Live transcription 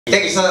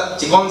Take isa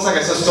cikon sa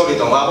kaisa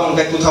story dong. Abang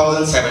ke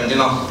 2017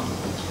 no.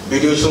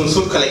 Video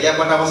shoot kali ya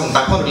pada pas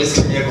entak pun release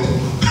kami aku.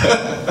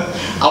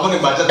 Abang yang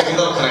baca tapi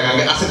kita kena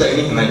nggak asik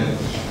dari ini nih.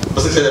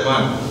 Pasti saya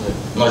mana?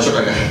 Mau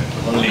coba kan?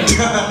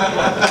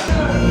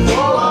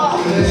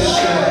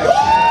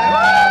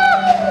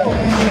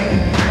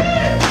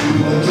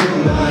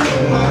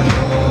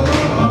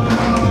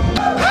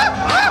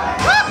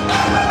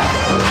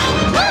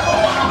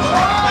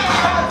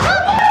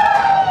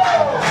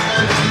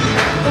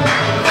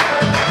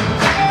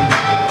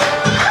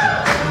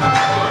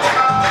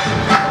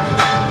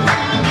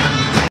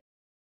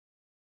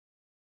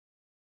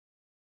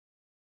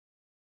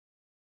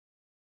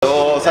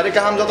 Sari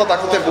kaham joto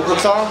takute bukuk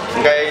song,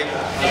 gai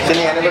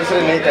sini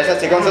anniversary nih, kaisa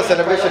cikon sa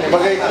celebration ini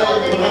bagai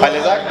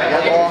palezak,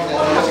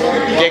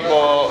 cake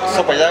ko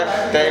sopajak,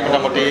 kayak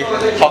motamoti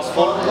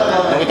houseful,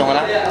 nunggu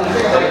tongana,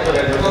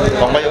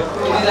 tongbayu,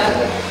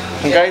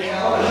 gai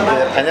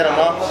hanya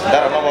rano,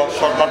 darano bawa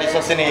short notice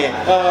sini,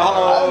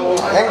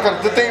 engkau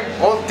tuh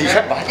oh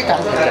t-shirt bahagi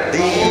kan,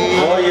 jadi,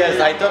 oh yes,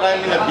 I thought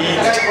I'm in a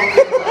beach.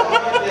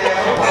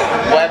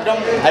 Wah,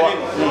 I mean,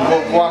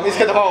 gua miss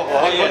kita bawa,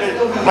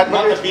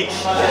 Not the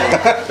beach.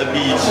 The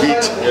beach.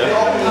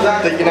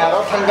 Yeah. Tinggi naro,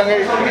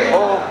 tanggangai.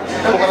 Oh,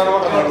 bukan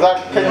orang berzak,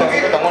 kayak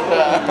kita mau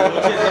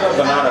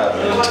Benar.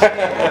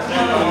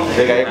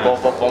 Jadi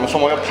pom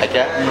semuanya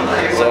pakai.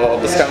 So,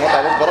 sekarang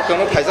tahu Borok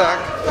kamu pakai.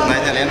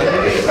 Nanya nih.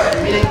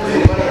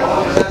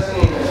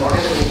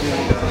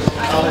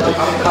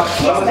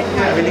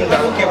 Meaning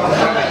tahu kayak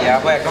ya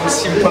apa ya kamu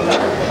simple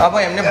apa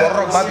yang ini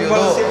Borok babi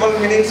itu simple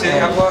meaning sih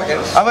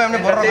apa yang ini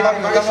Borok babi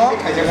kamu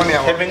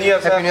Happy New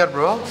Year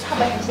bro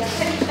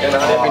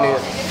Happy New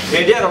Year.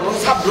 media orang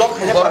sablok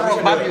hanya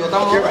Borok babi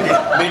kamu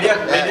media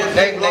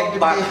blog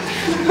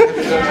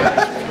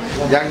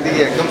Yang di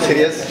ekdom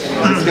serius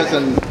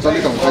discussion soal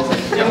itu kan.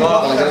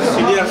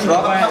 serius bro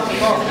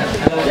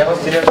ya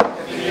serius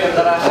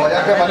Oh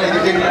ya kan mana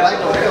editing like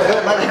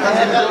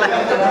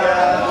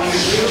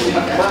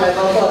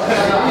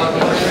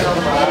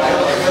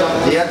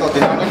dia tuh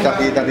tidak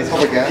dari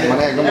sopek ya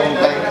mana ekdom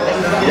mulai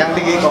yang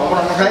tinggi kau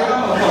orang kai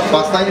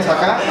pastanya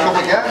saka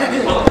sopek ya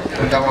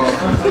kamu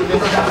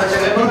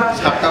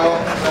kau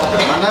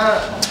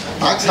mana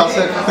tak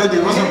salse di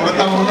mana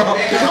bertamu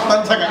kapan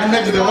saka ini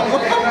gitu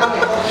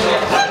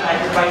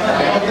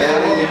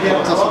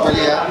sopek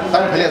ya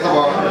tak beli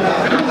apa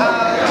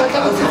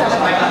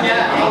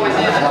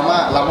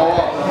lama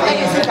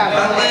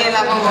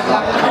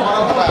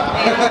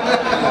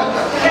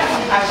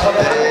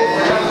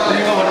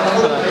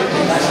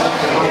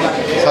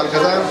Sal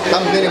kata,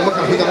 tam dia yang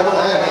makan kita apa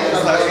ya?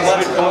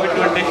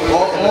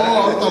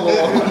 Oh, itu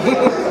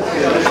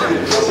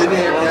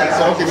sini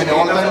so kimi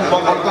all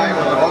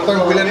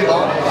time villain itu.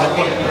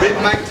 Big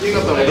Mike ini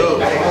tuh tuh.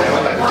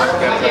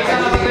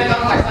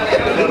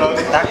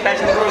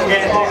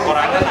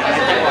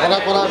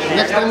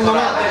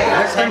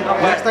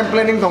 Next time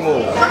planning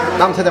tunggu.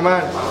 Nam saja mah.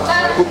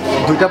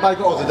 Duita pai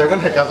ko sudah kan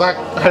hekasak.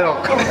 Ayo.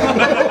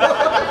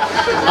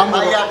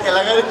 Ayat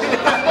kelagan.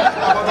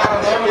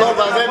 Lo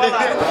bahasa ini.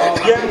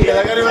 Yang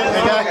kelagan ini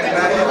enggak.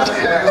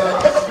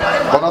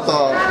 Kono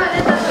to.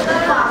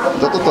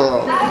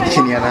 Toto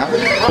sini ana.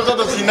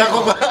 Toto sini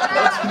kok.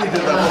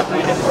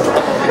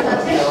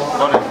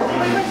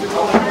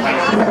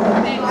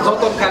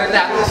 Toto karena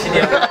aku sini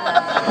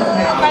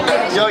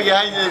Yo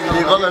ya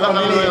ini kalau kan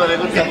ini boleh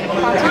ikut.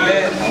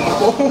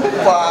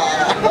 Opa.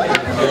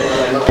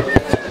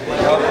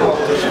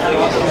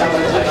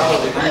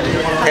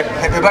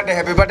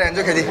 Happy birthday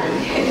anjo kedi.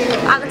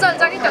 Ang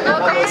저기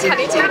저거 kamu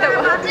cari dong.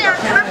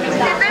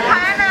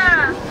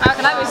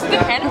 Kenapa mesti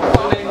pen?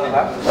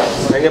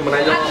 Hanya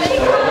menanya.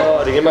 Oh,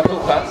 ringin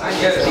masuk kan?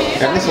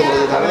 Ini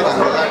semua tangga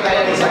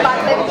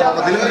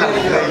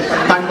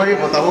tang bagi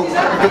mau tahu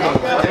itu kan.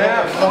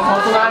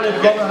 Foto ada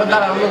juga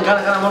bentar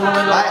karena mau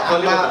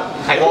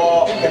ayo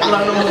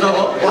pulang dulu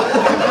dong.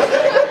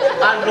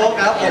 Ando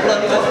kah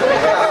pulang dulu.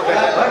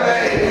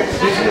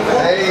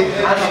 Hey,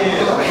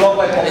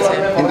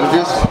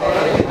 introduce.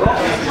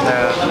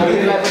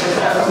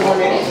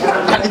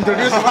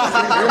 Introduce.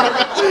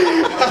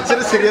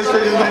 Serius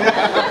filmnya.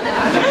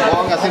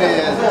 Oh nggak sini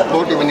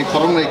buat ini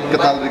forum nih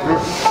ketal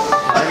recruit.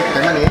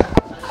 Kayak nih.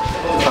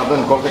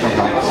 Sabun call ke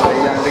tempat.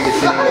 Yang di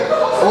sini.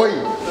 Oi.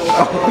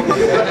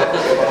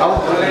 Aku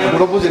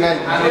belum punya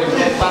nih.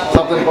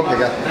 Sabun call ke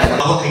kan.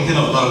 Aku ingin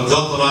orang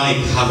job orang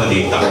ini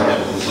kami tak,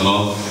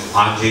 so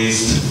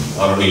artist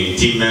or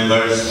team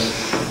members,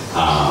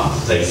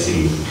 saya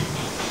sini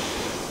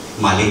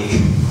Malik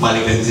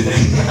dan sini.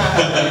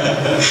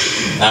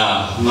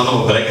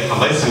 Nono berarti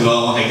kami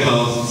semua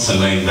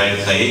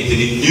invite saya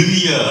jadi New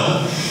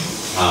Year.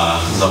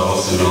 Zoro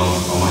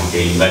semua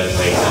invite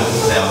saya.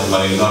 Saya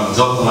kemarin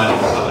job kemarin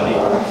kami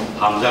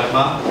hamzah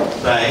mah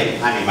saya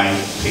main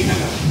tinggal.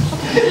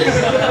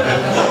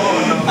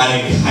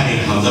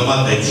 Ani hamzah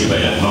mah saya coba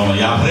ya. Nono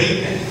ya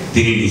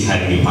diri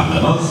saya ini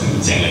pandang,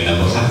 jangan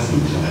lupa kasih.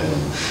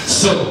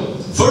 So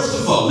first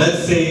of all,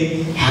 let's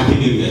say Happy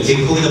New Year.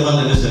 Jadi kita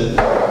pandang itu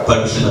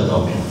permission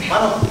atau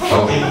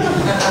okay,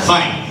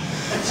 fine.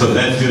 So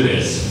let's do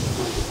this.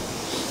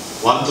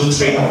 1, 2,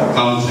 3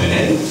 count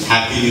it.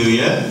 Happy New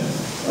Year.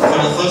 For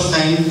the first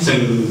time,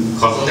 sing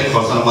khosate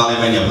khosana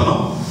male mai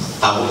yapano.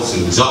 Tabu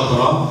sing job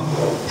no.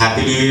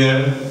 Happy New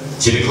Year.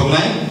 Chiri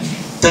khomnai.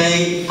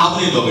 Tai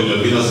apni logi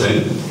logi no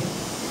sing.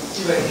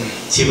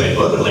 Chibai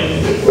both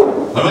like.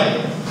 All right.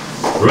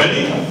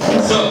 Ready?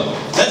 So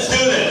let's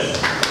do this.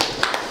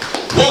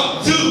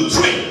 1, 2,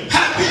 3.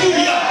 Happy New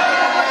Year.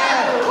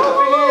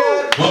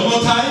 One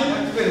more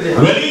time.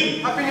 Ready?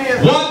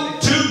 1,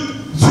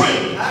 2,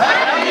 3.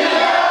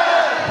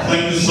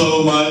 Thank you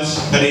so much.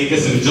 Hari ke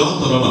senjol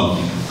torono.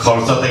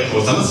 Khorsa tai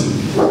khorsa na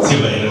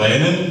sibai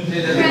layanan.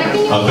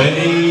 A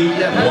very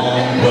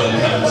warm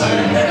welcome to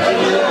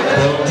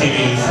Borok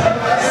TV's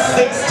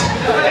 6th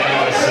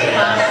anniversary.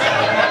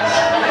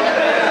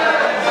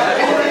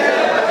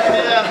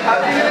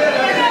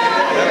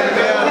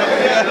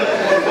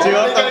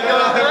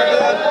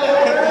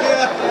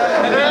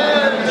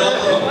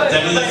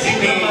 Jadi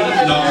sini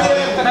nongol,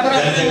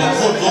 jadi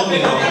nongol tuh nih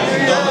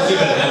nongol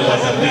juga ada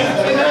luasannya.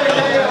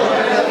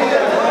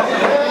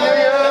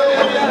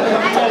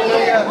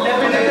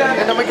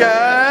 Nama kita,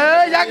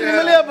 yang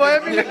ini lihat boy,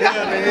 itu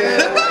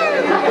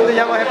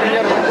yang mau happy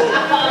year.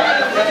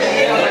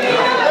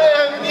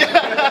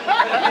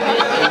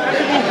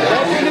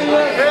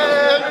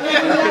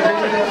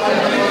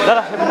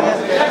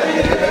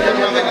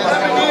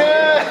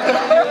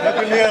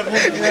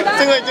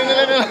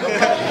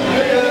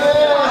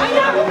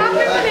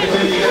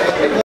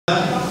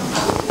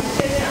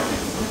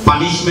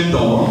 Punishment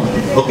dong,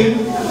 okay?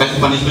 Kasih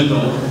punishment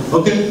dong,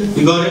 okay?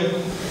 You got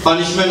it?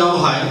 Punishment dong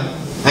high.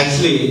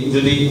 Actually,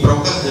 jadi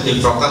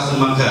prokas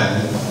memang kan,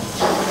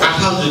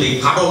 kadang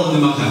jadi kadang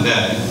memang kan.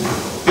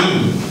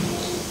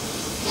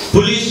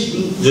 Police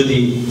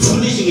jadi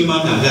foolish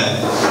memang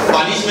kan.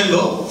 Punishment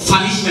dong,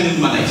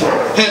 punishment mana?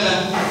 Hey,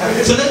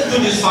 so let's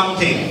do this fun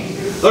thing.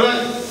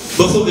 Alright,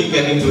 before we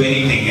get into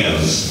anything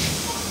else,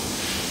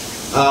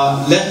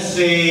 let's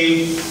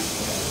say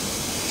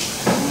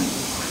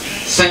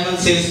Simon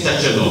says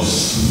touch your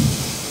nose.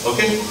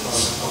 Okay?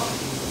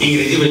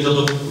 English में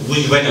तो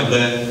बुझ पाए ना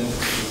बले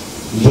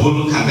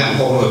बोल खाने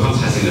को कोई हम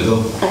खाते नहीं तो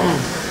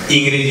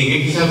English के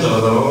किसान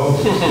तो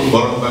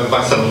Borok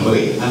bahasa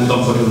memberi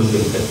uncomfortable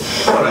feel.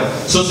 Alright.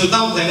 So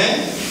sedang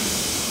mana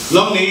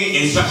long ni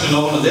instruction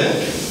apa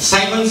ada?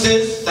 Simon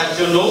says touch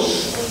your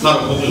nose,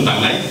 nor bukan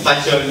tangan,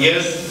 touch your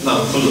ears,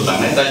 nor full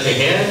tangan, touch your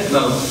hair,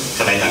 nor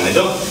kedai tangan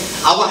itu.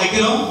 Apa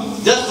lagi no?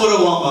 Just for a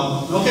warm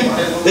up. Okay?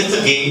 That's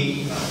a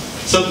game.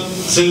 So,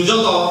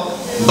 senjol to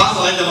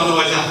bahasa lain mana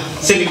wajah,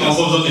 seni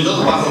konfuzon itu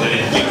to bahasa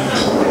lain.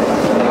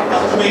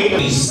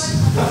 Please,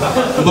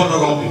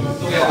 borok,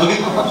 okay?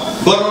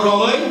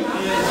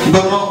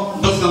 Borok,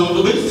 terus kamu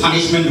tu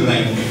punishment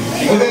right?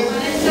 Okay?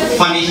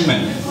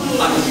 Punishment,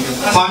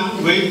 fun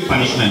with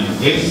punishment,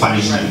 is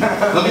punishment.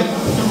 Okay?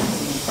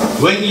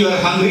 When you are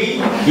hungry,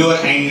 you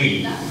are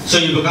angry, so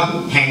you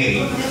become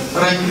hangry.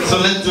 Right? So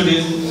let's do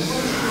this.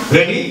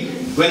 Ready?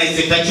 When I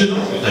say touch your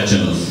nose, you touch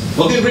your nose.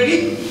 Okay,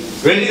 ready?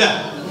 Ready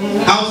that?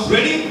 House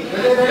ready?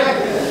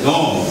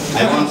 No,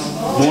 I want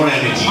more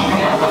energy.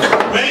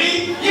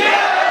 Ready?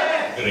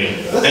 Yeah!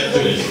 Great. Let's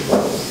do it.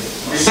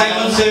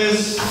 Simon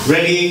says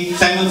ready.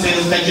 Simon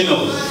says touch your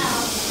nose.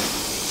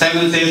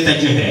 Simon says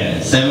touch your hair.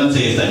 Simon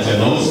says touch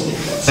your nose.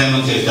 Simon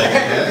says touch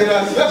your hair.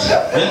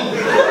 Yeah?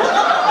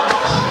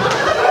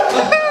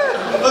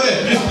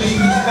 Okay,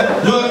 please.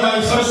 You are my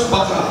first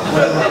baka.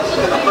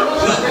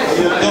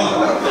 Come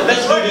on.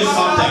 Let's do this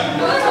fun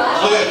time.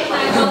 Okay.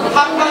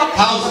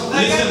 House,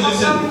 listen.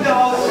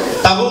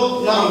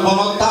 Tahu nang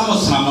Borok tamu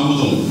selama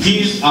musim. He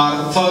is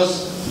our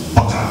first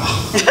baka.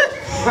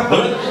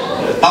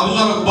 Tahu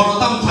nang Borok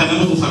tamu selama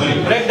musim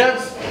sekali. Break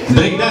dance.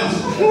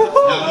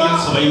 Yang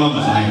sebagai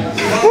mama saya.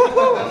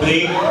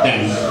 Break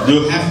dance.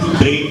 You have to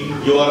break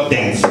your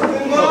dance.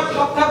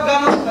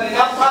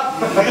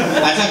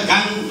 Aja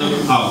kan,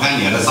 kan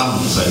ya ada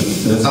sambung saya.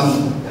 Ada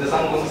sambung.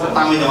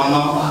 Tamu itu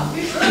mana?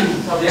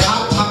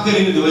 Thap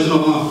kiri itu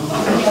macam mana?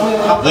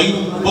 Lagi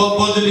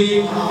jadi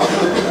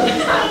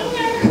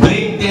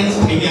break dance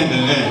ini ada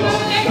kan?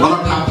 Mana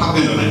thap kan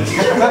ada?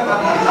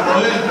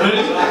 Okay,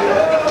 ready?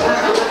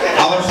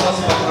 Our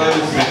first partner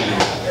is ready.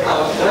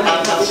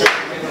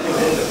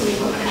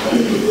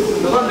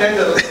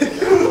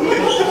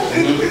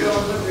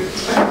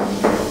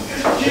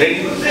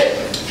 Ready?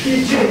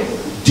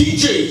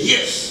 DJ,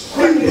 yes.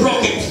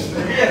 Rock it.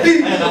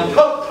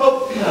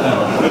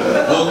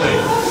 Okay.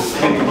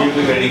 You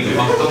be ready to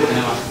walk up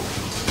now.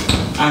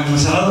 Aku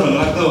salah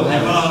dulu waktu, saya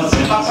malah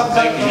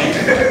saya ini.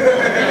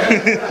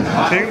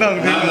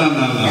 Tinggal.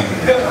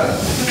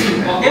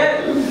 Oke.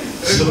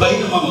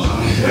 Sebaiknya mau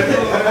sana.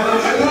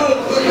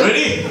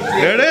 Ready?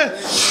 Ready?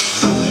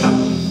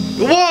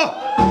 Wah!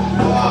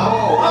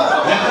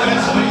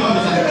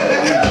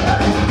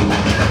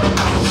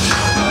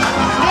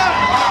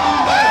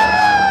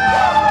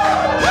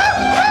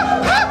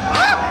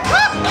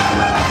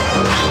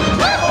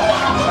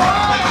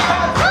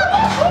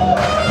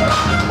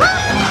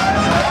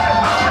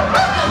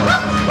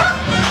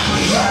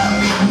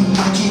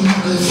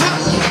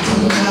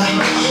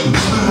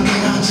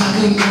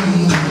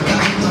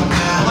 We're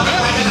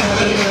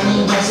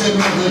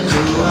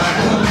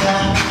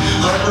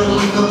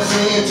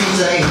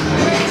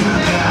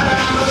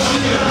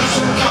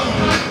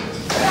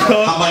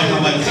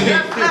Hamai. Sini.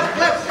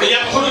 Ya,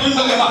 kono dulu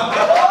lagi mah.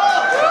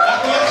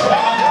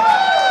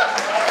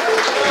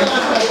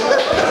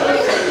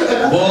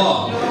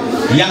 Aku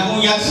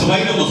yang yang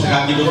sebaik itu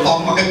sekarang itu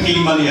tong pakai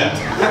pilih malia,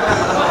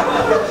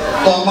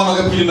 tong mana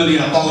pakai pilih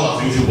malia, tong lah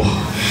sih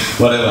coba,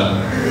 whatever.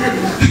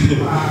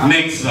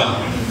 Next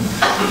round,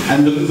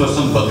 I'm looking for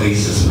some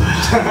burgers as well.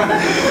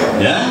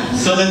 Yeah,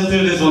 so let's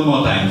do this one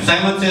more time.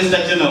 Simon says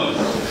touch your nose.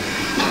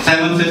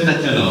 Simon says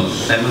touch your nose.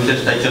 Simon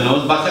says touch your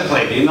nose. Baca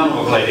keladi, nak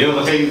apa keladi?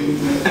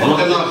 Orang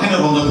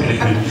kan orang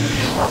pilih.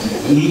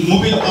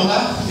 Mobil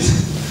apa?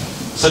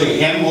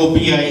 Sorry,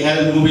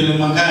 M-O-B-I-L mobil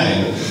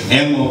makai,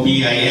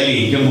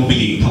 M-O-B-I-L-E yang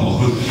mobil itu.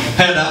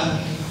 Ada,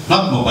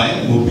 not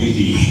mobile,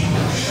 mobil.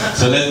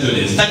 So let's do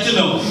this. Touch your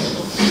nose.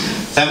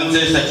 Simon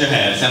says touch your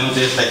hair. Simon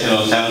says touch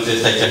your nose. Simon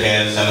says touch your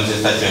hair. Simon says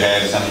touch your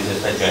hair. Simon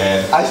says touch your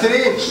hair. Ice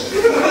cream.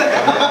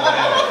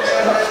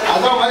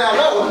 Ada.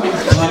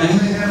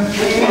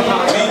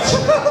 Bleach.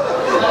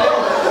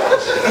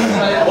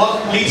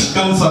 What bleach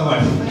comes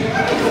forward?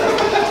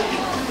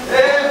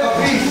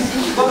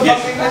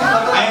 Yes,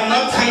 I am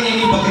not trying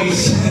any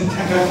buckries.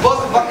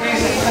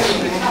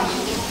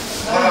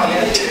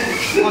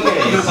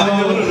 Okay, so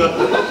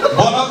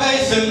Borok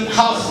is in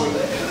house.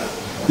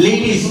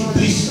 Ladies,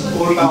 please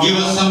give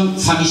us some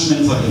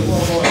punishment for him.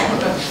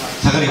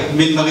 Sakari,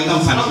 min bagi tam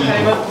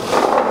punishment.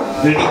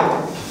 Ready?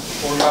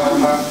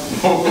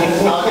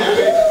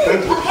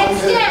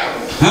 Handstand.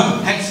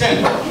 Huh?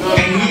 Handstand.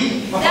 Can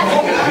we?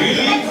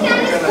 Really? Handstand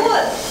is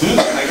good.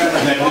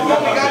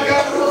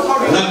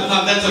 No,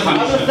 that's a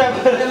punishment.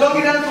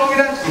 Longi dance.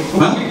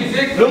 Huh?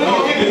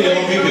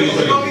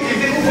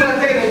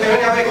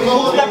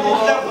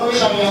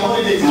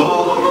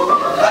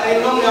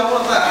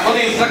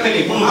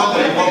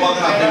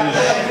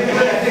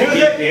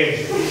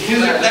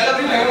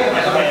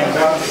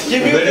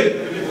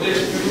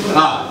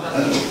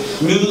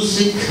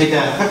 Music.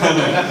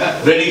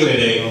 Ready.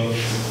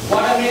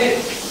 1 minute.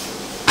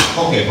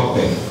 Okay.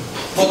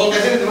 Botol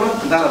kasih itu mana?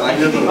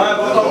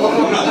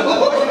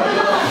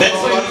 That's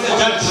why he's a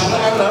judge.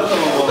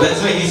 That's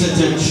why he's a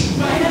judge.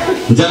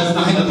 Judge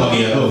nahin na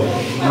tali ato.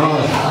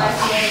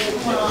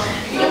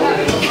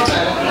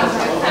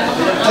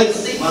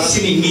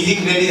 Sini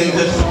music ready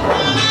dito.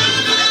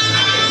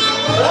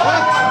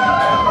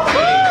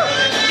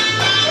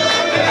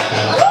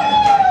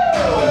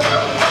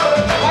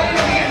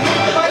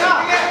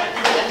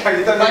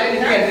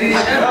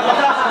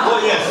 Oh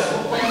yes.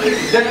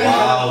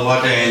 Wow,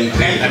 what an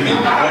entry. I mean,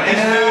 what is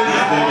this going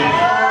to be?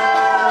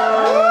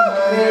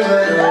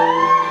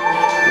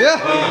 Yeah.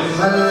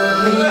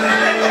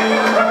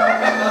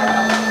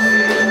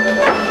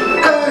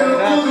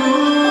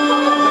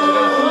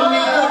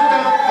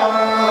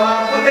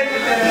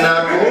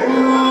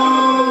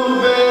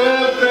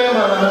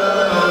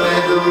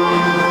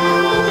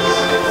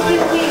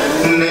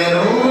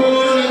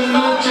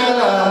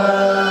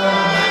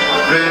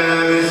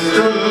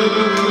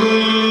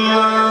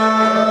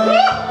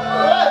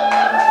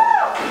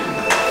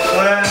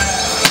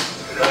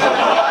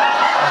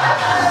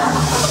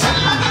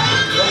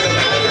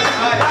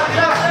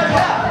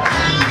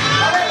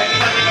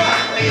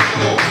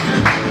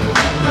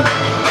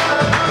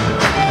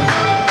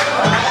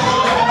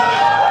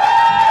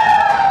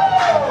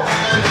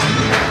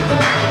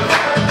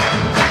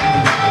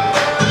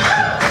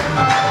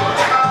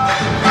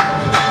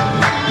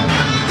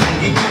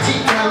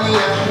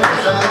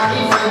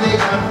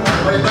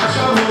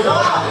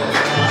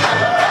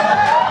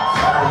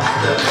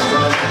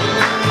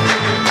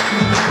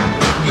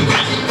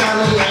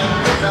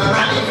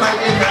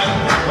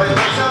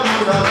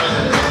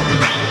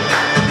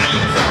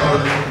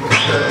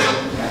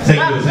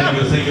 Thank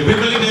you. We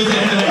really do it.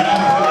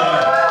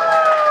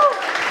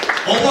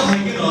 Over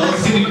here,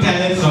 singing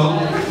talent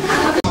song.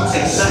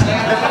 Success.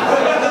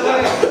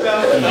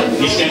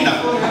 You stand up.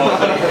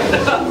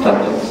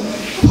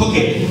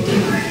 Okay.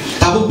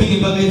 Tabu pilih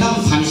bagi tahu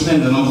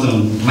punishment dan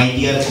orang my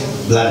dear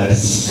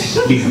brothers.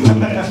 Please do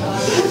that.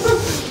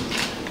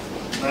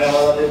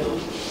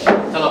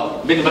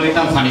 Kalau pilih bagi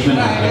tahu punishment.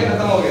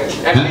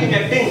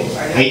 Acting.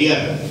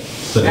 Idea.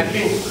 Sorry.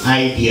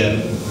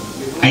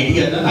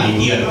 Idea dan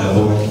idea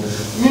tahu.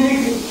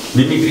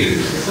 Mimicry.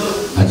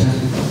 अच्छा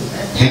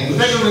है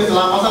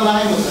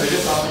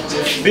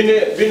बिने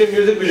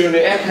music video ने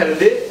act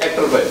healthy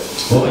actor भाई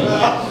oh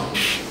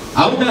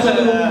out ना sir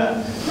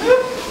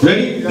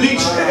ready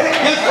please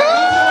yes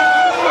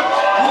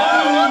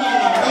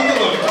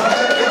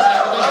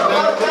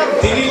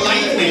तेरी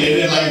life नहीं ले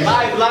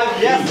live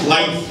yes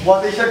life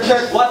what is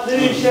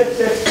shit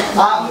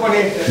आप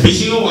कोने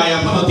बिशियो वाया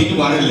पर तेरी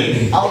वारे ले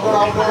outdoor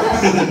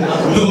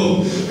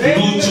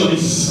no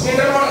choice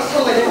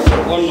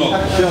oh no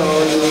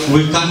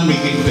we can't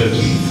make it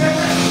dirty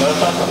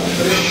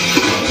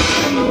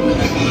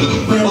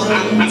oh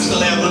I'm still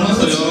there no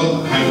so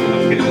I'm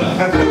kidding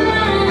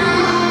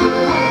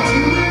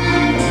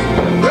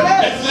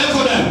let's play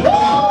for them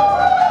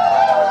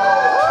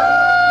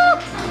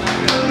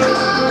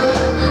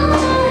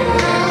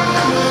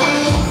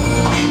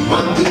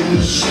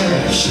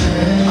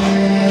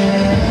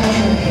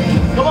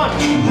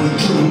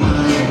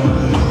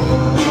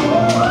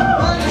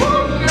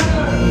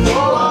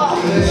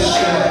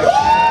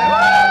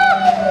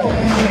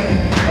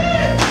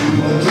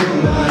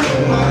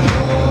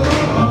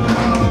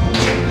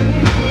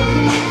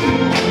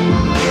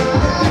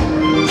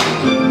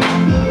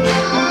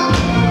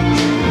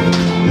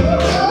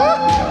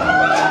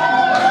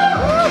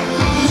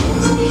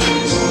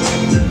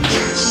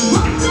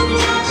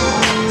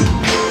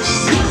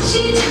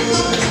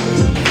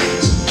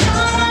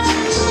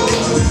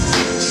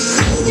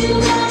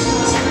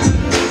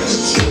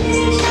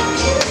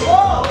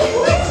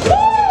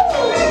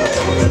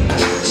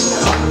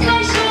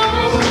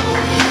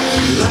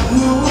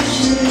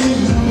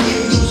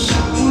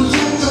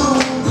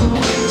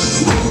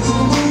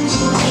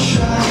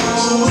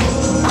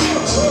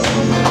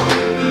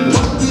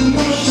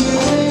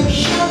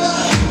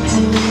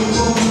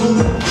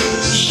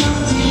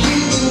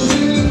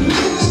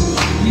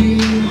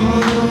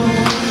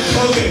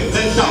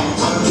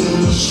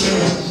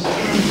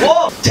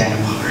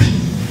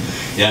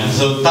Yeah,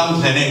 so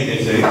tam planning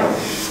actually.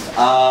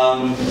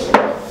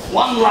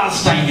 One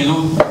last time,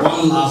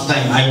 one last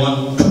time, I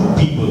want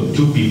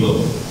two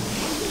people.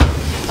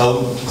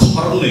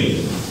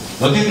 Currently,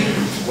 okay?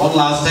 One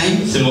last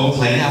time, so we'll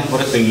plan out for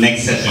the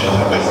next session.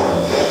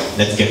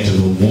 Let's get to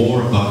know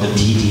more about the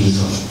details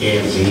of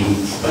everything.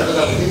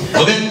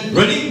 Okay,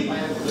 ready?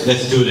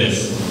 Let's do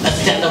this. Let's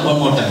stand up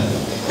one more time.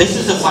 This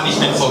is a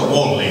punishment for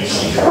all,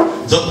 actually.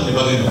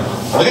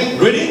 Okay,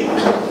 ready?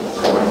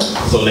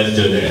 So let's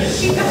do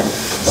this.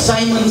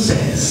 Simon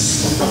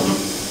says,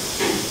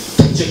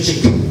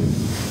 chick.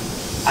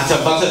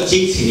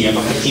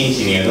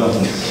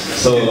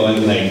 So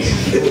I'm like,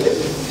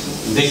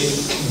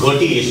 this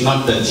goatee is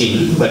not the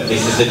chin, but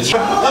this is the chin.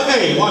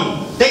 Okay,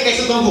 one. Take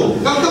a Come.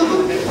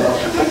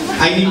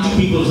 I need two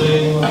people, so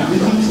you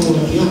come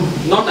forward.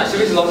 Not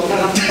actually, it's not.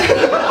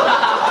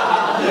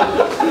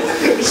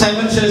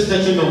 Simon says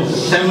that you know.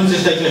 Simon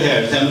says touch your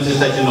hair. Simon says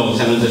that you know.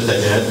 Simon says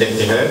touch your hair.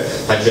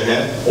 Touch your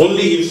hair.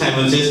 Only if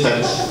Simon says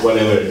touch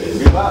whatever it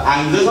is.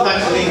 I'm just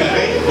touching,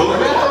 okay?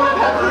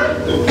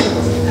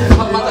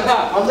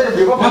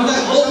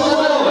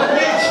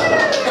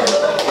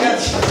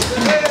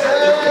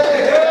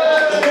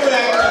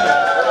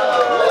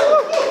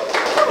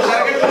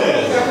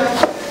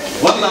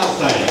 One last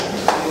time.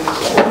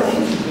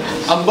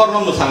 I'm born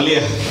on the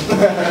Sanlia.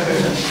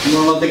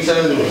 No, takes a.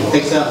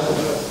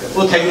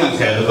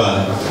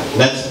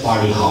 That's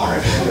party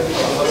hard.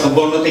 I'm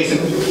born to take a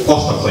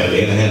cost of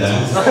play.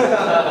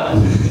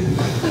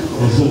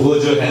 So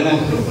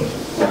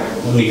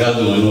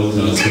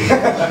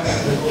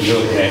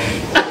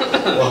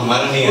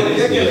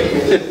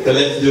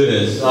let's do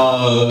this.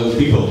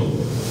 People,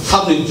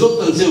 something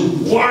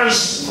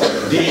worst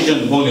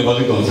decision.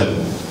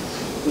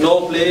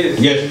 No, please.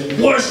 Yes,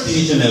 worst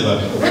decision ever.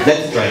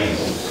 Let's try it.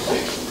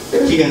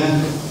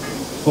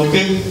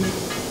 Okay?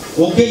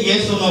 Okay,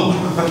 yes or no?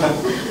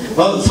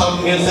 Well,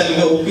 some men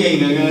say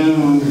okay.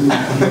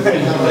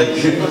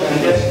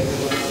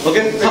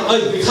 Okay, we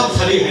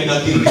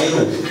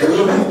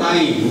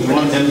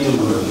want them to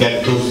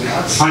get those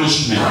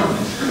punishment.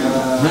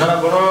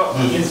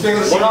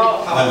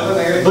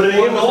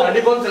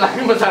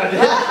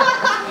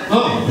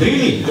 Oh,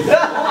 really?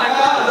 Oh my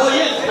God! Oh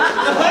yes!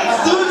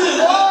 Let's do this!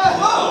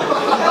 Wow!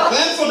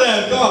 Thanks for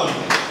that, come on!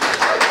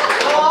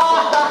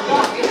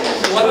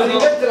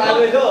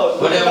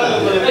 Whatever.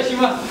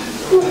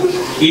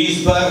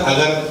 इस पर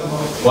अगर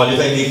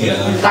qualify नहीं किया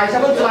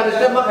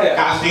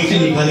casting से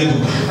निकाले दूँ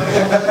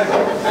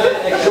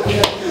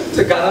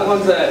गाना कौन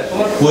सा है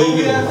कोई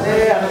भी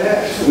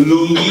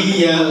लुंगी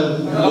या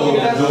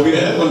जो भी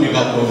है वो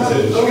निकाल दो उनसे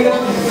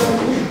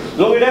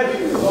लुंगी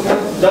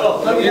चलो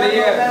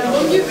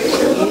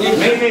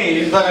नहीं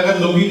इस बार अगर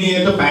लुंगी नहीं है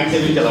तो पैंट से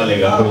भी चला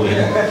लेगा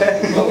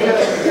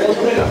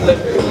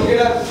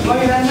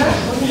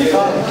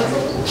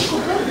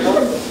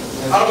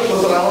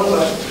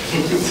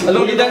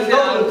लुंगी डांस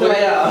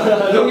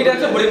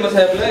बड़ी मजा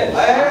है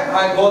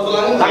बोले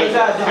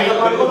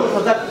बहुत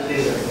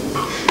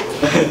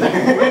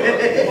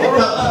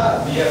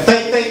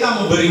tay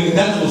kamu beri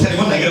dan saya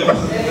mau nanya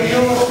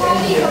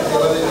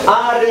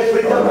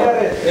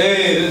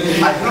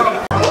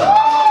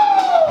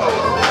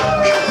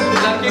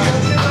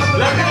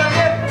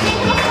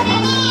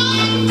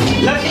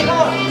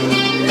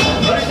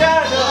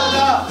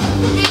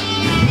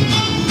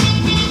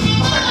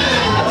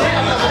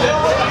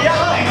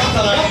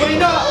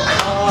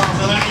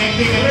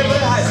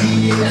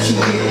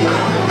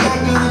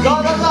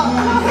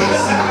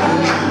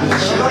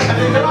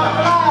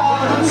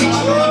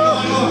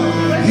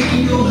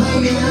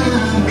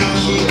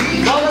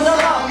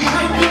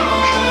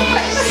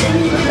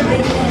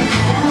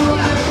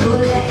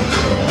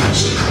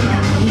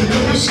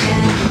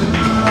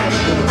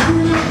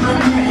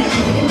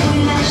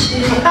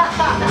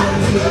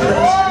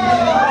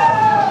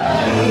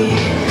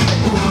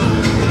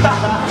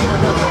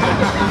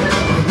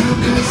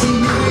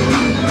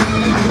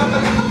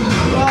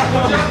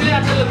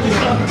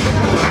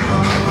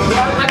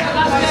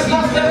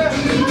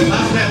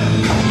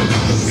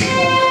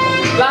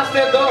Last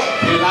step dong.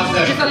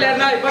 Kita lihat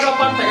naik pada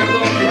depan saya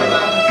dong.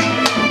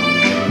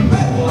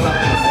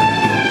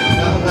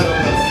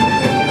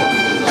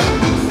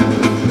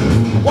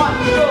 One,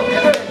 two,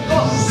 three,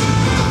 go.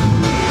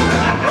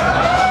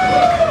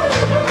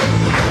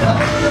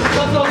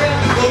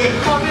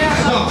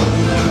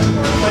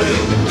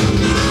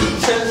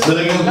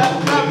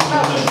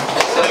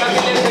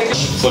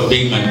 For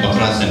being my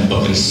bakras and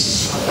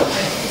bakris.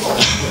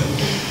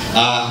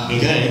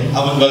 Okay,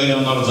 I'm going to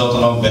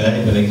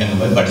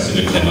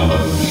participate in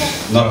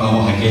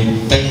normal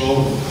hake.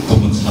 Tayo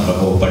kumunsa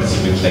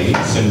participate lagi.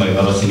 Sembari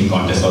kalau sini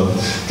contest or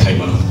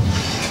kaiman.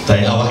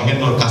 Tayo awak hake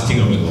nor casting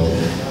room go.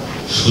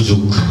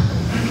 Sujuk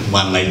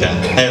one night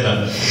dan.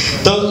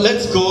 So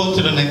let's go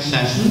to the next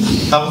session.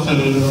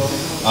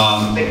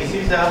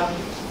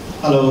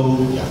 Hello.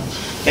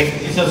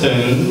 Take this as that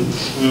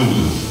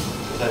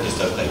is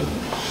the thing.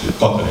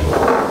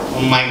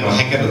 Micro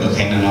hacker the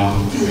thing.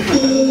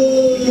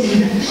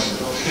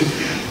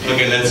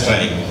 Okay, let's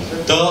try.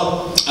 तो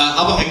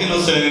अब है कि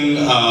लोग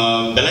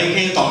बेलाई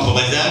के तौर पर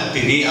बजा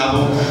तिनी अब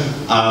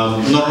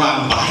नॉर्मल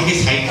बाहर के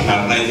साइड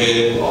करना है जे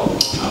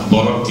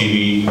Borok TV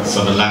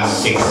for the last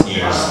 6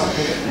 years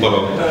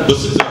Borok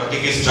दूसरी तरह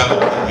के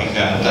struggle करने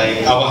का like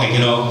अब है कि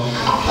लोग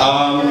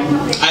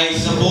I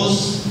suppose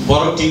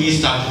Borok TV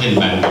started in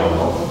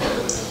Bangalore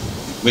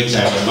which I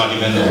was not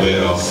even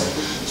aware of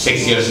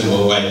 6 years ago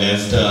I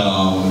left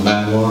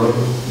Bangalore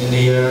in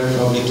the year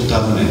probably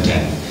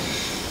 2010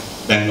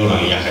 Bangalore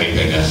ang yakari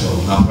pega so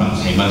naprang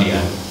sa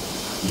Himalaya.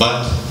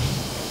 But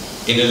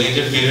in a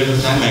later period of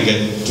time, I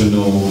get to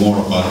know more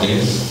about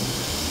this.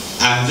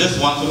 And just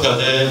want to tell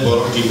the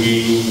Borok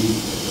TV,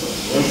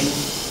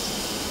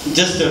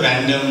 just a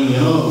random,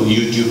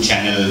 YouTube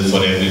channel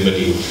for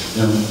everybody.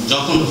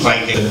 Jokon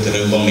Friday,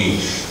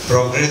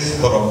 progress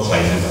Borok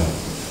Friday.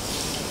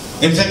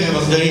 In fact, I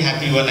was very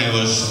happy when I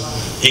was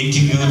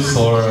interviewed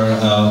for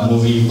a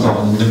movie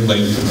called Number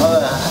 2,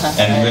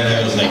 and when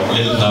I was like a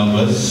little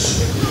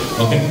nervous.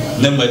 Okay,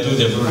 Number 2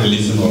 they were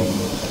releasing.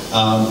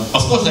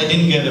 Of course, I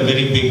didn't get a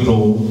very big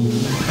role.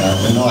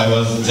 I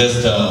was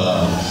just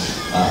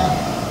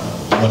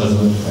what is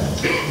it?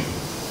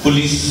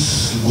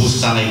 Police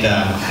Gusta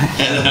Naika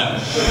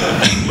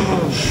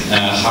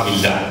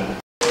Havildar.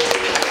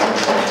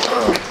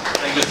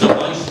 Thank you so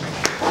much.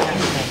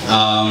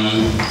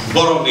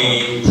 Borok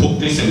ni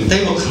focus in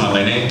table kana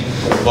lain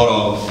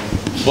Borok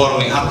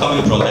ni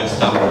upcoming projects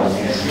tam.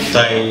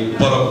 Tai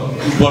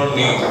Borok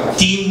ni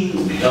team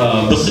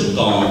besut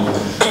dong.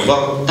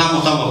 Borok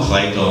tamu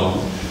khlai dong.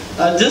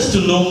 Just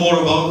to know more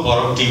about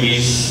Borok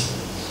TV's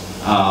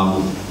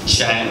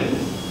channel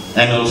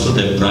and also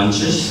the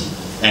branches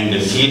and the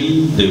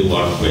field they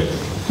work with.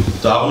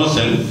 So I want to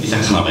say is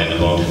kana lain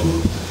about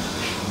him.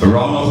 A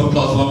round of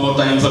applause one more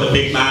time for the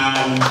big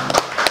man,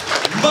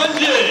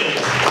 Manjay.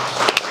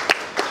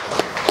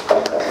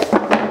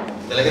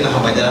 लेकिन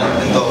हम इधर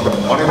तो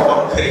और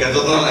बहुत करेगा तो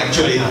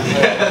actually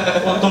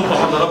तुम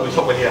पसंद करो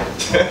बिशप बढ़िया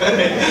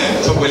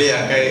so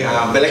बढ़िया कहीं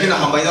लेकिन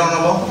हम इधर ना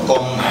वो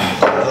कम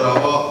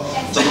वो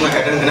तो तुम्हें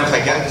कहते हैं ना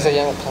फाइका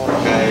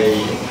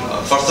कहीं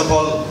first of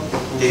all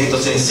ini तो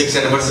 6th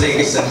anniversary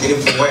ini sendiri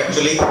fungwa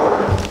actually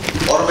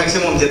और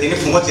maximum jadi ini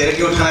fungwa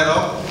charity उठाने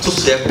रहो तो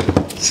step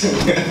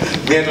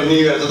मैं तो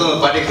नहीं करता तो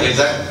party खाली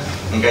जाए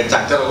कहीं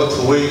चाकर वो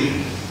थोड़ी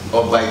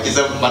और बाइक की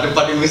सब मारे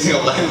party missing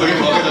अब लाइन बड़ी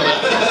मौके लगा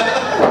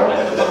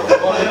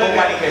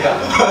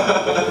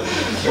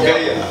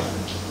Okay,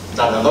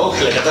 jangan tahu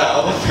kalau kata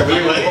apa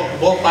family mana.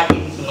 वो पार्टी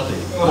सुनो दे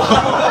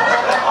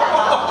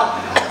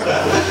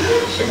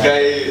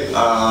Okay,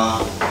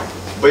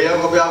 भैया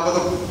को भी आपको तो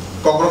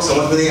कॉकरोच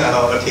समझ में नहीं आ रहा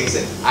होगा ठीक से.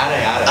 आ रहा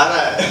है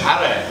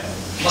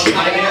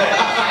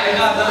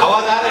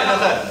आवाज आ रहा है ना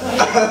सर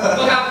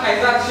तो काम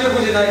खाइता शिव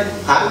बुझे नहीं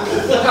हाँ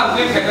तो काम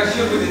भी खाइता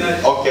शिव बुझे नहीं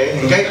Okay,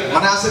 okay,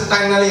 mana asal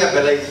time nali ya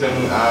belai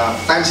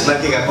time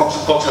sebenarnya kita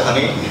kok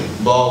tadi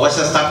bahwa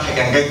wajah start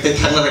kan kayak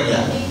tetang lagi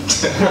ya.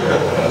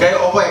 Okay,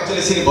 apa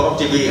actually sini Borok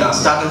TV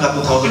start kan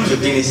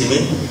 2015 di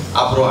sini.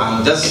 Apro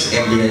I'm just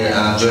MBA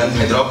join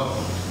Hyderabad.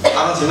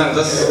 Aron sini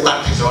just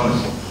start join.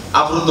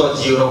 Apro to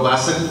zero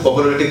basic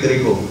popularity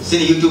diriku.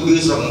 Sini YouTube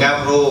views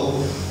enggak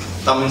bro.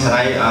 Tamin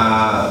sarai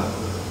 1000,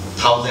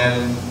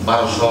 1200,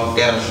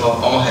 1300,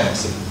 omah ya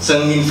sih.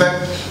 In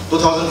fact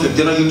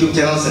 2015 YouTube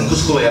channel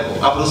sengkus ko ya ko.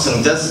 Apro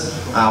just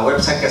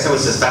website kaisa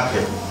bisa start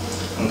ya.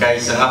 Engkai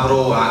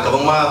sengapro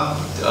kabang ma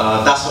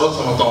dasrot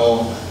sono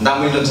tongo,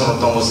 damilon sono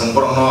tongo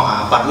sengkorong no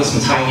permis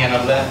misalnya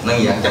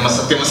nang ya.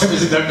 Masa bisa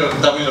director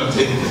damilon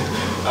sih.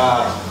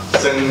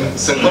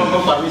 Sengkorong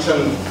no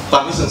permission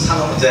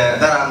sana aja.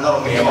 Darah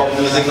norong ni om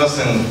music no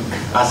seng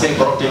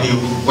Borok TV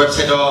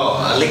website do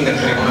link dan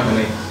kiri mana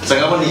ni.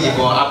 Sengapa ni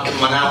jiko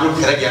mana upload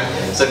kira ya.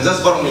 Just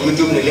borong ni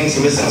YouTube ni link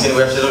sini sing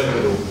website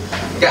do.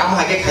 Kayak am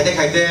hake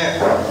kaite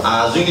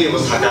jungli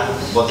bos thaka.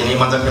 Bot ini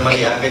macam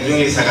family ya. Kayak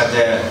jungli saka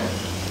je.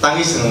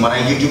 Tangi seng mana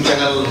YouTube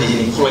channel di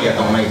sini kulo ya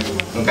kamu naik.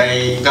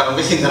 Kayak kalau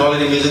mesin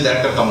teknologi music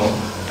director kamu.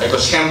 Kayak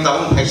scam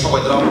tahu kayak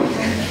siapa itu.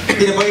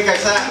 Tidak boleh kayak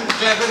saya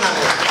clever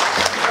nanti.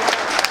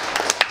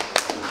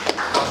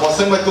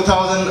 Boseng by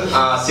 2016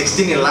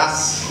 ni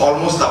last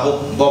almost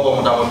tahu bobo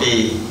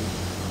muda-mudi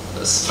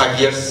 5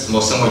 years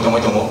boseng itu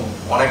mau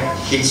onek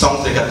hit song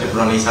dekat di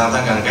bulan ini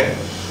sangat kan kayak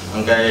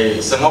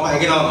angkai semua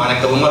pakai no mana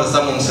kebumar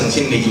sama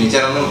sengsin di sini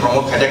cara non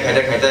promote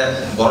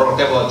kaita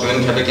Borok kayak join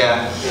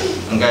kayak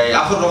angkai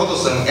after rogo tu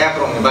seng app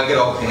rong bagi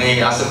rok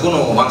ini asal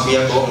kuno bangsu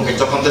ya ko angkai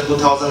cokon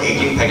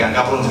 2018 pakai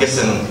angka pun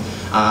seng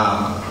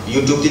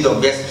YouTube itu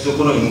best su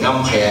kuno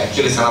income kayak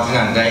actually sangat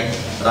kan angkai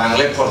rang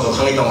lep for so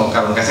kali tong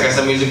karun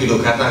kasa music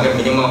video kata angkai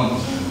minimum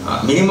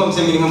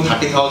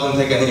 30,000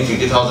 থেকে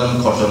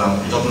 50,000 খরচ না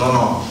job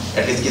no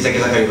at least kita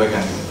kari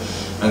bagan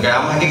angkai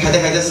am haki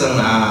kaita seng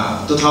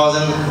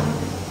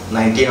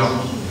 2019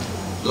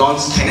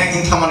 launch thina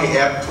in thamani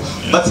app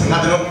but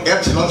ngadano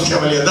app launch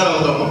kabali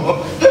ada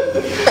lo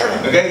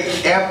okay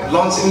app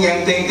launch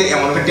yang ting ke yang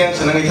marketing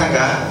senang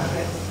ithaga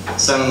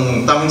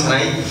sang tamin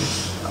sanai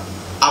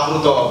apro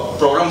to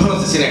program pun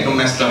sini no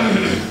master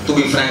to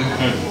be frank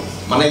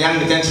mana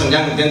yang detention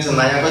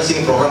naya ko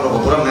sini program ro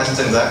program master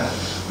senza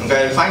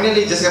Okay,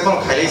 finally just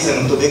upon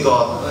Kailasan to be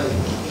got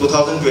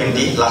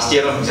 2020 last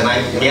year on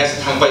Janai,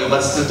 yes,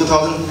 but still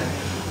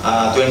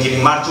 2020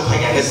 March of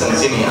Hagasan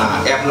Sini,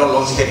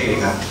 abnormal launch career.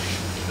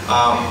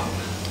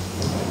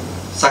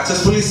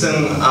 Successfully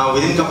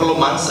within couple of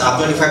months,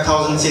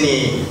 25,000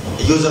 Sini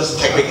users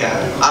type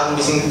are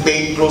missing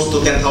paid close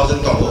to 10,000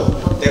 Togo.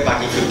 They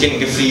back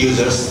 15 free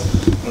users.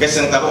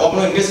 Guessing that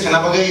open English can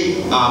have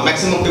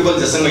maximum people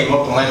just in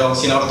more to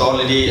seen out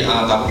already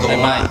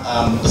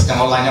the scan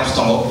line of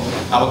Stongo,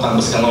 about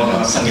the scan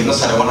Sangino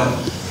Saravana.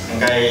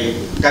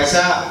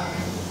 Kaisa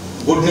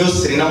good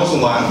news,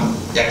 Rinamosuman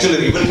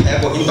actually rebuilt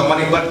have in the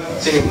money, but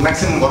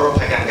maximum Borok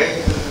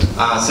Hagange,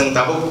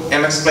 Sentabu,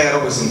 MX player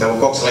of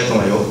Sintabu Cox like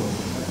Tomayo,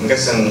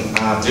 guessing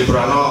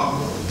Tripurano,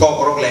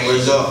 Borok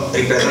language,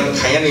 represent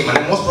Kayani,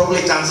 and most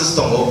probably chances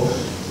Tongo,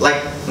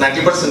 like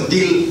 90%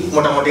 deal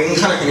Motamoting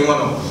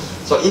Kanakimono.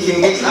 So if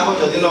in case about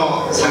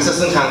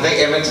success in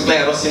Hangai, MX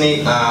player of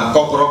Sini,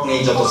 Borok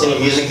needs or Sini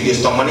music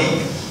videos to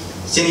money,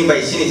 Sini by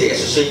Sini the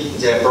associate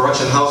the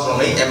production house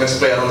only, MX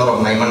player on the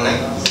of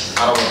 919.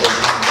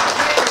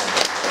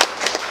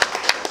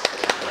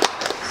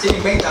 Sini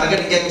main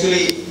target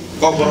actually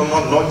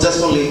not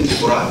just only in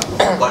Tripura,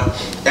 but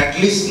at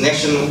least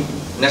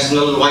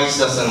national wise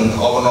as an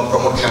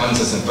promote Hamans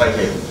as in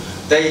private.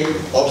 They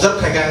observe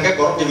Haganga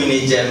Borok TV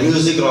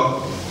music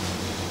rock.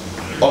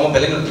 Almost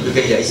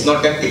typical, it's not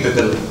that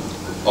typical.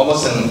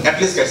 Almost at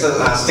least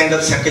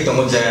standard circuit to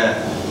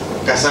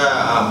Kasa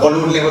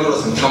Bollywood level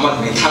was in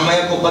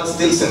Tamaya, but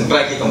still some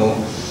track it.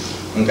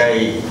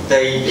 Okay,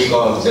 they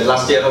got the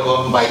last year of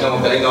Bino,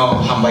 Belino,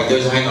 Hambai,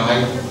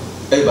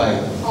 hey, bye.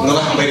 No,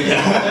 Hambai.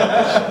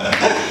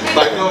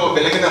 Bino,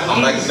 Belina,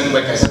 Hambai is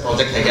by Kasa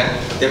project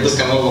again. They just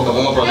come over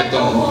a project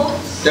on.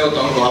 They will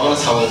talk to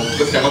Avanas how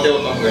to come out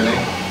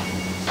of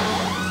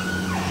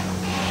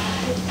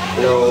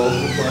Hello,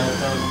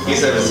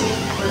 please service.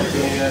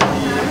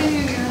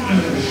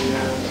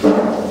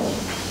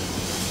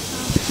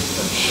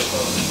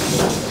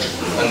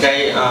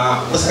 Okay,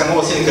 terus kamu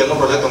masih di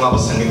project yang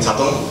abis sengit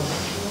satu,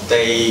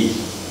 tapi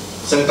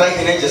sengkai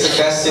ini jadi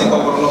cash sih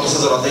kalau perlu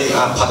sesuatu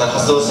pada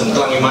hasil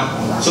sengklang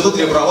iman, suatu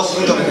Tripura was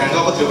itu orang yang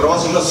kau Tripura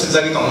was itu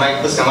sejak itu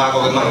naik terus kamu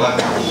aku kenal lah.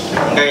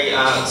 Okay,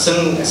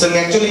 seng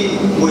actually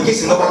mungkin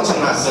seng orang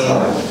seng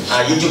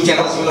YouTube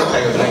channel sih itu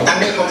kayak gitu.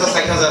 Tandai konser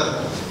saya kan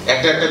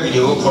actor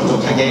video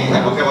photo khage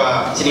aku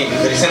kawa sini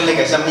recently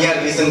kaisa mia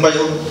recent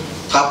bayo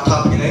Thap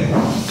gini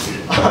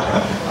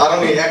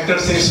orang ni actor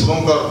sini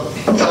sebongkor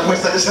kalau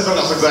mesti saya tahu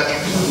nggak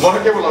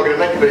Borok ke bolak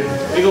nak kiri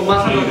itu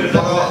masa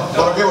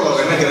Borok ke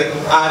bolak nak kiri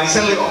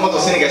recently omong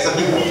tu sini kaisa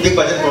big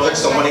budget project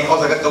somani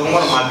और अगर kamu mau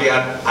mati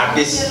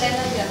artis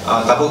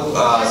tabu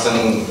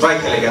sen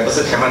try kali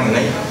besar keman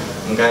ini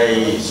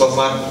Ngai so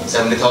far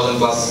 70,000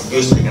 plus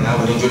views taken out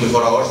within 24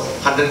 hours.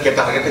 100K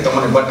target itu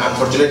mana but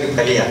unfortunately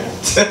failure.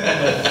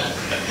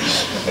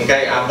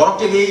 Ngai Borok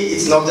TV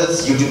it's not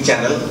just YouTube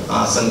channel.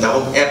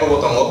 Sentahu app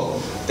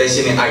botongo. Tapi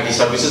sini IT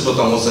services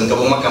botongo.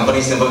 Sentahu mah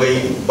companies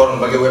sebagai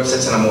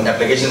website senamu,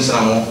 application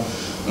senamu.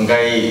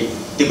 Ngai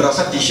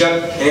tiberasa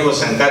t-shirt ini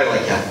bos sangkar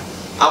lagi ya.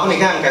 Apa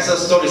nih kan kaisa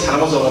story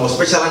senamu semua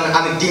special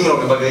an team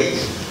lo sebagai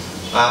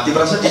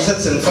tiberasa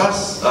t-shirt sen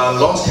first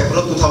launch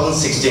April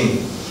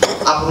 2016.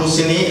 Apro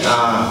sini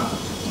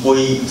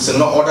boy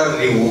seno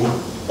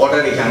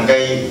order ikan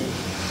kai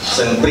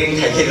sen print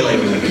kai kiri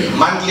lagi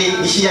monthly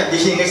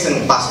bisi ini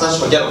sen pasta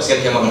sojar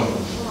sel kemana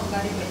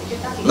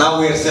now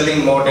we are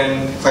selling more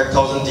than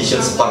 5,000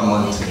 t-shirts per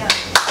month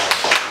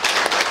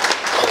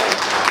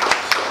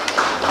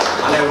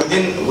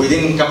and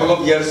within couple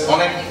of years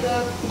onek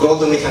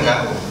growth ini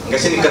kan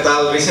kasi ni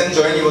katal recent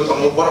join ibu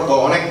tomo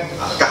Borok onek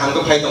kahan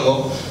tu kai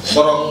tomo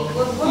Borok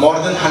more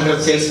than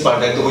 100 sales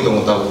per day tu ibu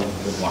tomo tahu.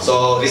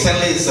 So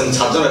recently sen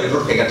charger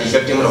report kayak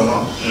t-shirt team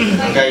rono,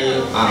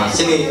 angkai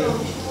sini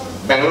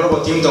Bangalore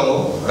team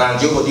tomo,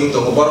 Ranju team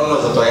tomo, Borok no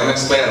jatuh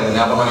MX player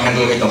ni apa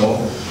handle kayak tomo,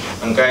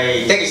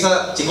 angkai tek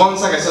isa cikon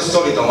sa kayak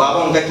story tomo,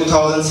 apa angkai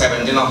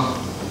 2017 no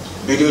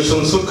video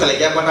shoot kali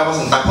ya apa apa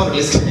sen takon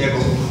release kali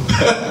aku,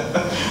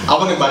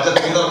 apa nih budget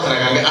kita orang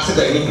kena angkai asik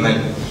dari ini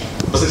nai,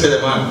 pasti saya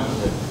mana,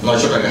 no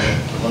shoot agak.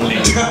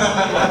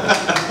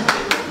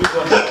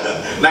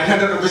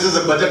 900 rupees is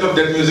the budget of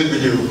that music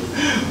video,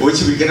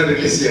 which we cannot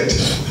release yet.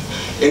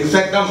 In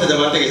fact, I'm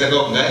saying that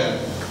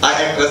I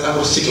actress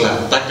aku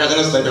sikla, tak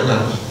kajian sudah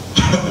juga.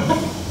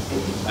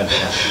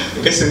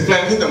 Okay, simple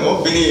aja itu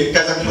mau bini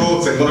kajian pro,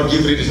 semua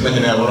give free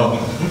sebenarnya apa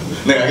no.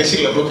 Nih, agak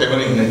sikla pro kayak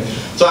mana ini.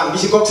 So,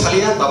 ambisi kok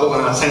salia, tahu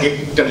kan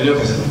sanggit continue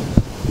kajian.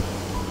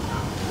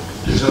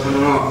 So,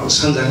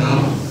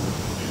 sanjana,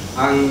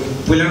 ang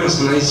pulang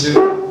masalah itu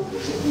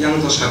yang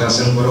tu saya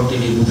rasa Borok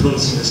TV bukan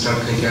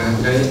start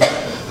kayak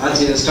आज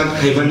start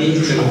खाइबानी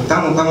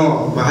तामो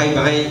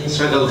बाहाय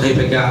struggle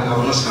खाइबागा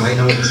आवनो साहाय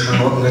नाम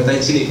साहाय ताइ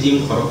सिनि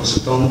team खरक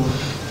सुतम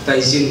ताइ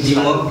सिनि team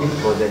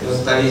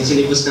ताइ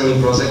सिनि बुस्तानि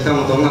प्रोजेक्ट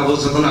तामो दं आबो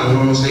जतन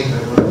आंनो साइ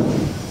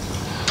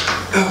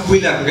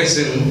पुइला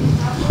Kaisen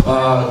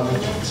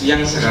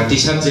yang saka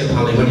t-shirt je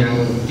phalaiban yang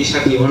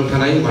t-shirt ni wan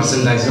thanai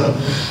merchandise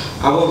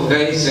abo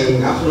guys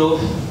जों afro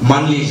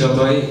monthly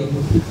jotoi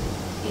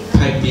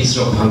 5 piece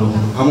of halo.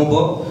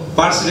 Amobo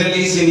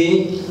personally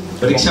sini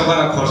rickshaw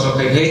bara khorsa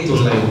kai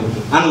tulai.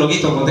 An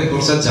logi to mode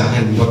khorsa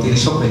jahen boti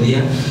shop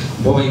elia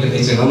bobai ke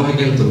niche ngam hai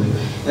ken tu.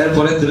 Er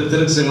pore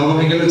direk se ngam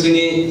hai ken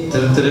sini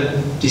direk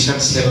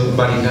t-shirt sale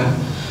barika.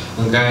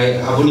 Angkai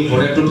abuni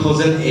pore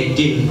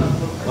 2018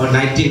 or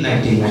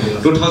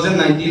 1919.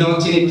 2019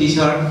 on sini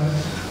t-shirt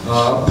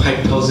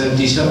 5,000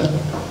 t-shirt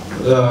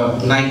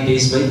 9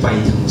 days by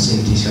Python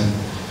sini t-shirt.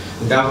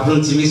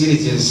 Gapun sini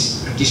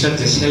t-shirt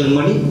sale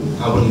money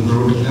abuni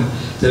guru denga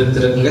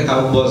direk angkai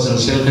tahu bos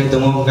sale kai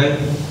temu angkai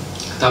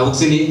tahu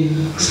sini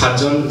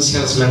sarjon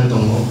salesman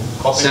temu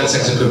sales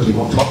executive.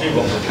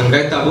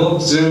 Angkai tahu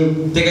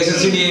jeng tekesa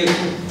sini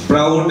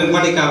proud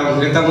money karam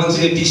angkai tahu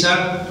sini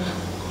t-shirt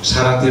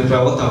saratir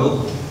proud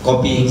tahu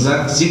copy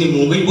injak sini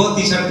mungkin buat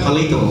t-shirt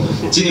palai temu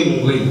sini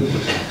mungkin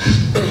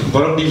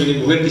Borok di sini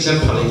mungkin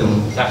t-shirt palai temu.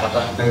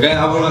 Angkai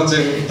abang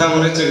jeng tahu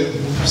mana jeng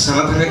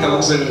sangat angkai tahu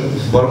jeng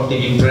Borok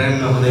di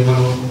brand nama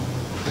mana.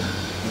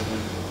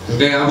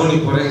 Angkai abang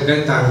ni pore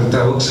angkai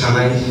tahu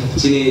sanai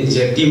sini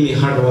je team ni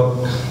hard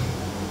work.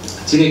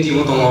 Sini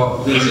tim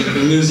tongo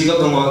music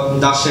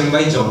tongo dashem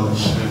by John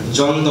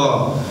do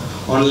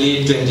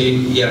only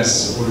 20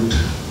 years old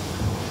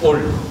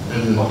 20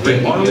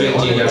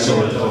 years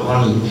old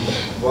only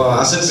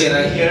asal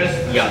serai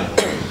young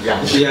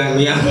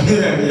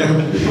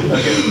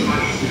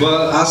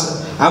well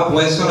as up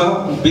west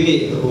kono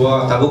bini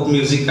wa tabuk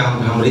music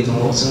kam hamri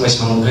tongo semai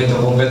samukai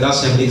tongo ngai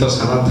dashem li to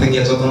sana thangia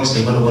jotono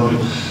seban bon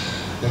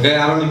ngai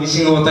aro ni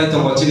bising otai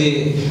tongo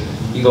sini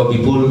Igo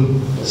people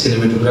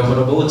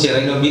cinematographer bo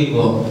cerai no bin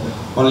go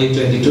only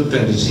 22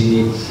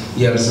 23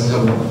 years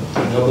ago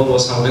bo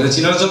sampai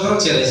Cina jodoh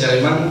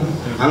cerai man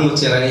ang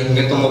cerai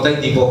nge tomo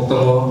tai dipok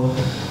tomo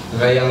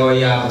gaya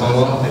ngoya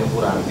tomo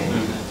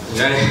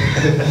gaya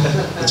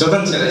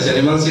jodoh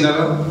cerai man Cina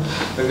ro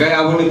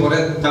gaya aboni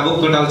pore tabuk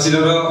kodal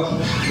Cina ro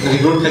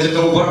recruit kaje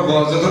tomo bor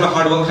bo jodoh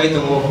hard work kai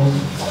tomo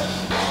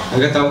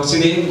gaya tabuk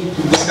sini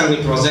buskan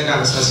ni project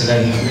ang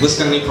sasilai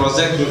buskan ni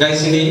project gaya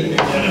sini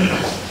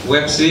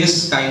web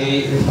series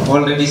kaini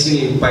already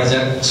sini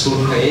pajak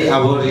shoot kai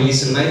abo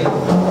release nai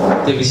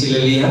tebisi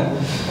lelia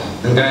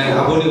angkai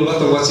abo ni ulah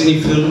to sini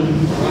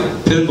film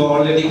bo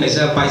already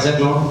kaisa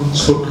pajak no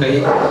shoot kai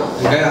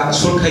angkai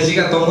shoot kai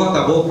jika tonggo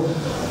tabo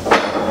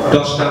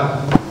 10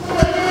 ta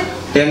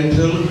 10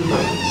 film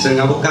sing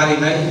abo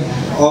kari nai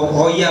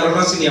o iya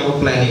rono sini abo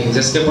planning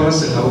just ke pora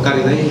sing abo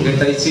kari nai angkai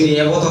tai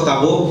sini abo to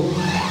tabo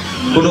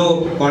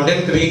kuno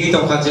content create to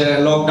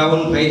kaje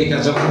lockdown bhai dikha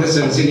jokon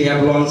sing sini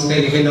app launch kai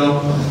dikhaino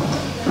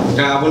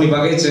ka aboni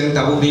bagai jeng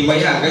tabu di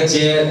maya ka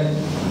je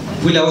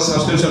puila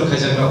subscription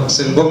khaja no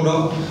sing bom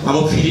no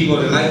amo free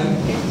gore nai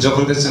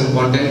jokon sing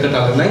content ka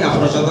dal nai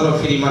apno jotono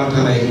free man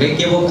thanai ngai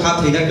kebo kha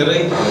thina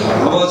gare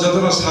abo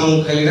jotono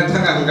samu khailina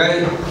thaka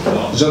ngai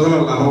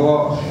jotono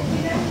lamo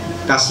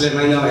kasle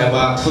nai no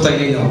eba thutai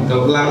nai no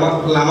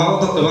lama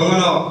to kebang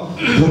no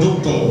buduk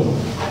tong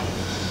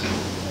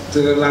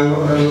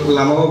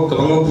lama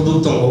kebang buduk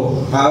tong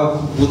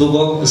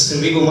buduk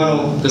kesengri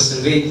kumano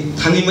kesengri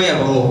thani maya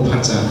bango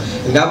phacha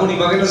gaboni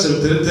bagai no sing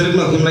direk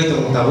no himlai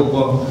tong tabuk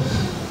bo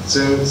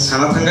sing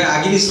sana thangai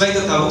agini slai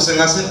to tabuk sing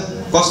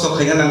ase kosto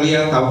khaina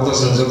nanglia tabuk to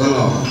sing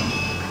jotono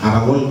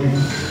arabun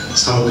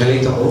samu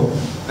khalai to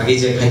agi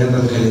je khaina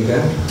tan khalai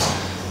ka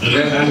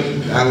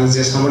ang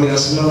je samoni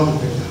asno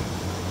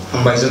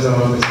hambai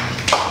jotono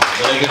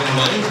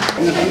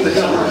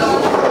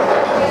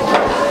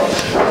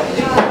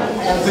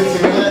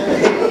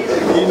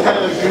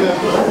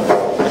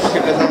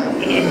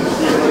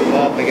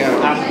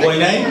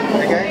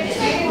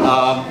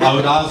I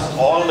would ask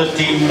all the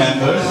team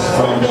members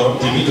from Borok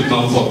TV to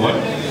come forward.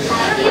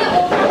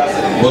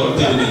 Borok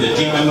TV is the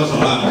team members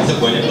from Lang. It's a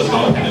point of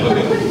now.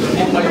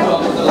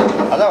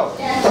 Hello.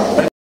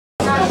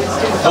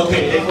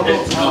 Okay. Okay.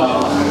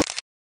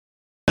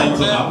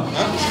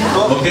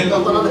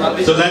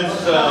 So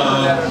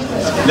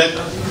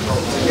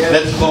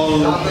let's call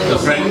the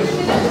friend.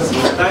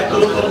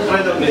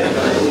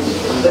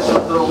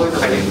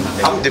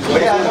 Am the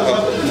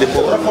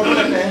photographer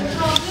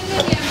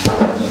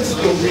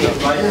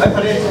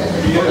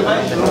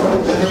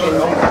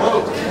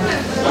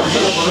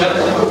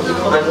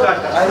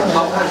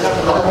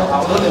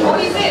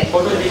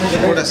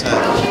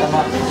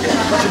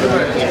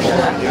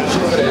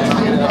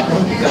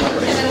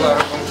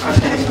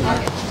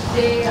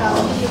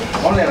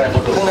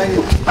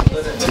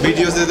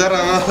videos de dar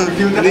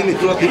ini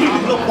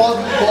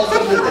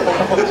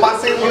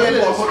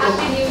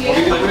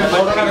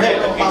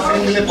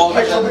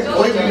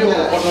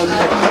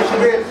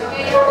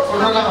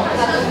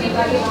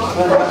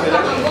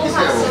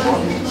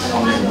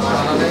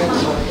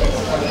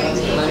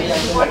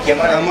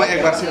Kamu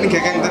ekbar sini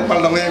kayak yang terpal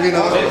dong ya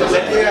Vino.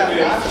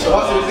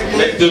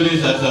 Let's do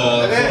this as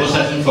a photo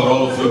session for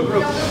all of you.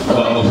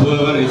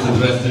 Whoever is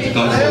interested to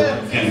come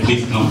forward can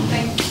please come.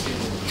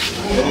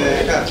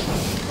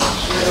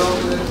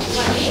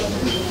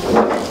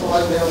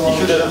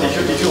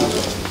 Tisu.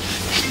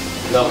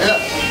 No.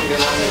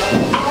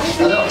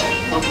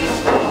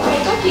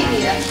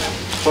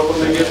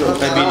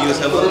 video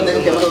सब photo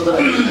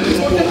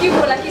क्यों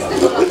बोला किसने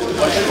बोला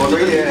photo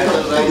ही है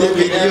ये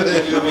video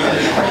है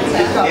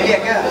ये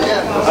क्या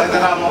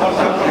तेरा मोहर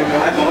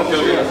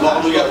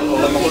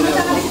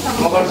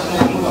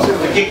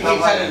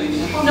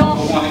No,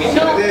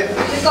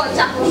 इसको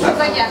चाकू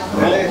से क्या?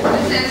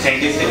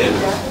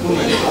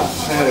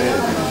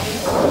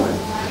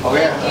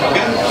 Okay.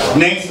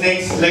 Next,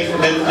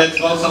 let's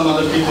call some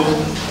other people.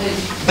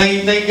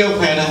 Thank you,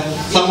 Pena.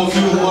 Some of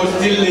you who are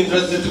still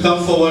interested to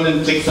come forward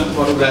and take some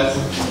photographs.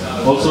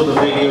 Also, the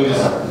video is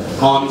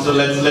on, so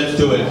let's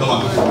do it. Come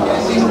on.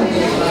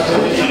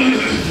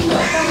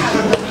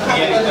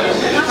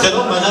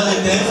 चलो मजा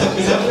लेते हैं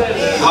सबके सब.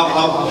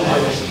 आओ.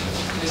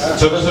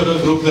 छोटा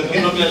group करके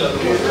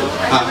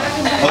हाँ.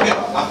 Okay.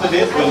 After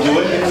this, we'll do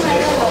it.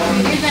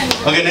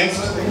 Okay,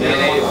 next.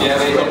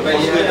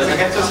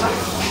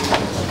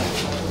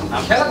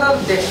 खेला तो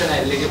देखते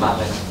नहीं लेकिन बात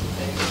है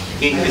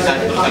केक के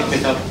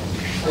साथ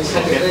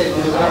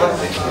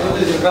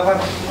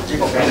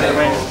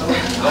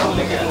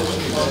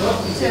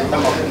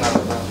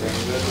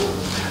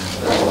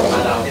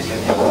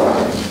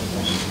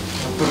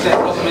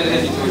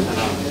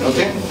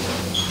Okay.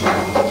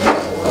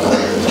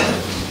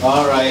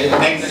 All right.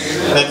 Next,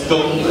 let's go.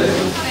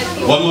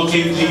 One more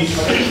team, please.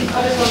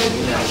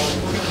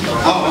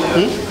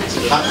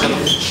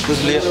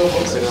 कुछ ले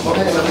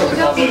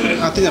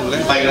आते हैं बोले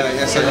पाइला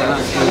ऐसा ना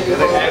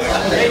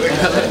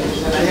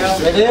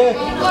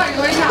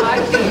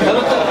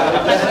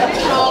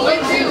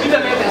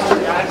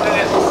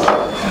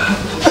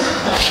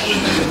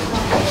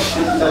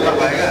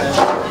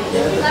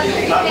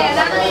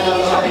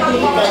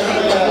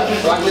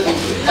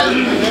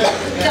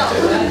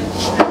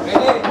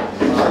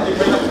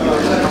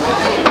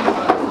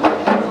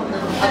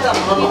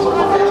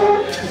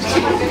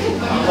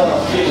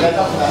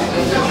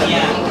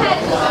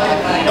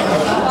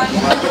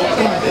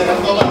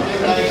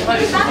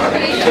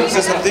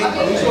Say something?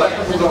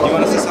 You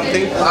want to say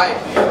something? Hi.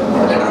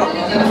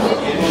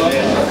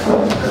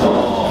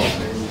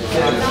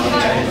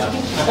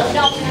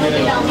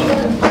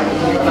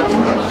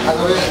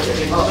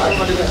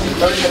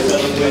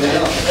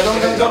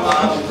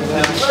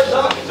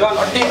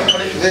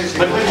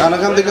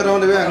 Anak-anak tiga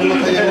round deh, aku mau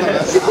tanya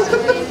mana?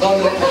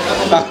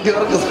 Akhir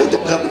orang kesana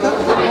Jakarta.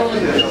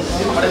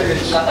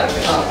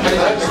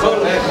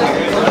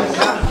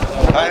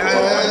 Hai.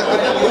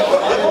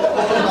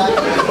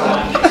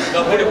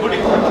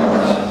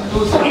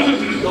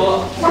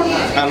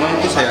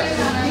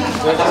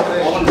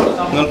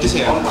 Nanti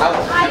saya.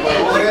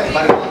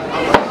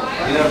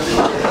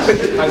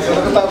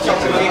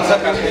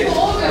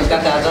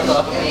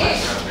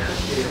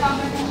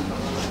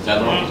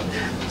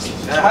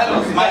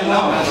 Hello, smile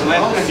now.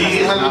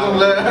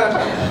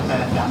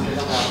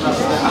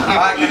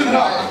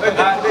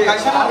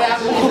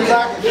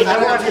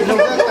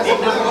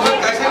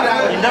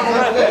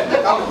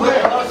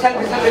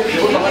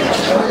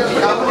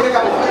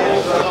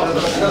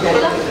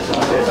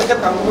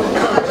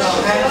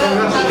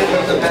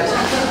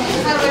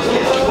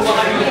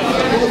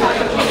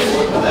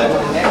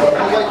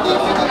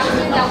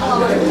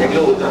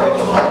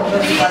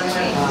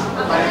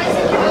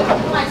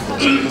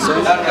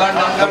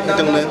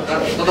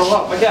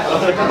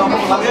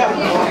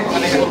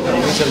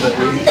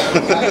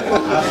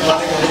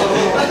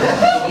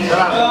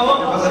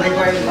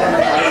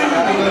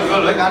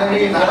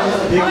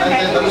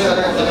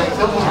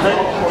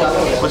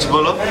 कुछ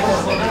बोलो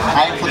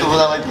हाय photo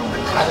बता भाई तुम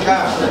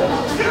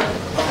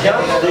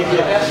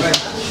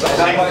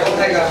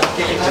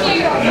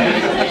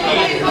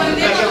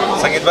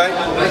संगीत भाई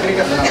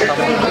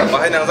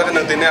बाहाय नंजा का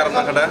नंगतिने आराम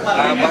ना खड़ा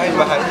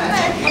बाहाय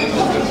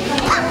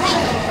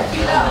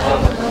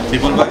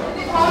people भाई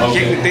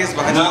cake taste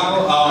bahan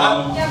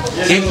now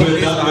cake will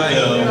come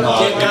with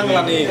cake kan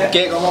lah nih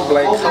cake kamu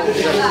black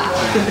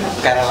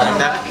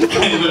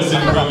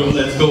anniversary program.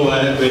 Let's go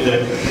ahead with the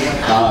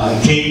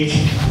cake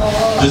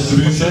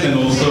distribution and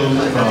also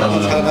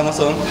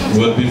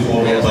will be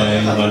followed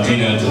by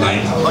dinner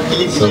tonight.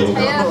 So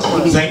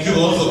thank you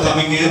all for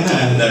coming in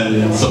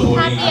and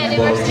supporting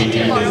Borok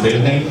TV this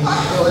evening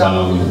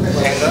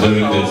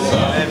during this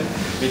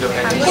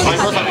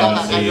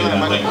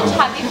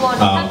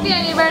Happy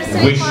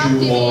anniversary. wish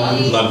you all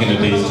luck in the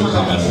days to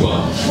come as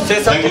well.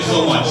 Thank you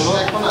so much.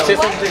 say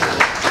something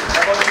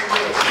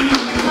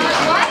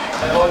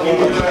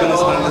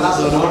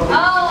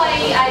Oh,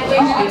 I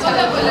wish we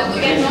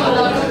get a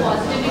lot of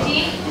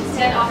positivity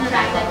instead of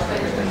that.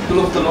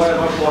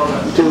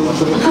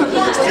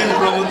 still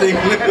promoting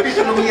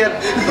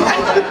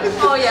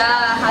Oh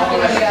yeah, happy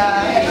New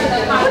Year.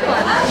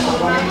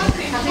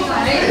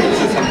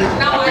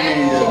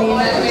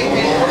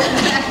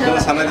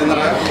 sana dinner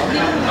ya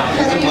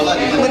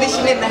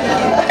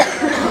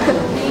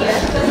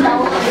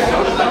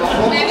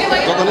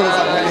kau tahu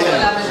sama dia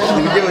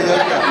ini dia wajah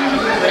dia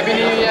Happy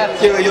New Year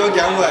dia wajah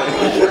yang baik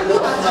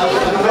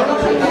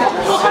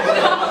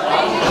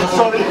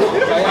sorry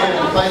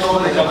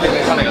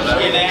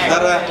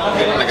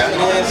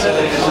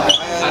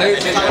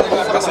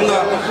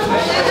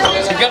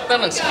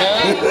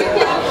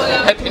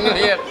Happy New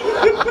Year.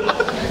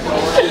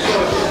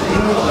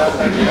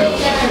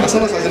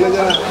 Asal saja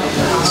aja.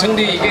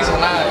 Sundi ke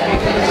sana.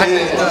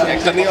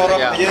 Ini orang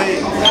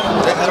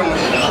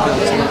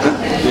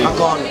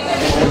Akon.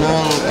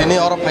 Ini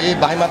orang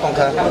bahaya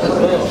tongka.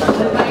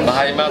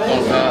 Bahaya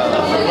tongka.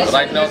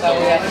 Right now to.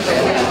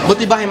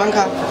 Buti bahaya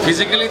mangka.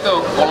 Physically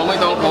to kalau mau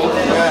tongko.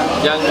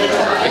 Yang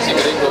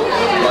basically to.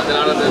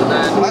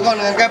 Akon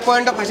dengan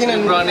point of passion.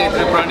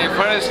 Tripurani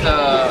first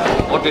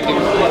OTT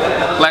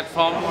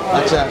platform.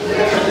 Acha.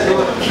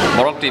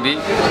 Borok TV.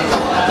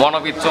 One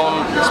of its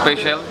own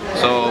special.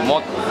 So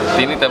more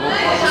tini tabu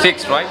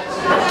 6 right?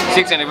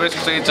 6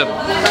 anniversary. So it's a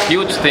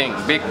huge thing,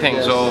 big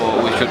thing. So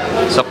we should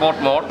support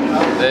more.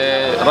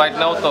 Right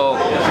now to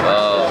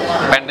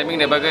pandemic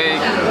ne bagai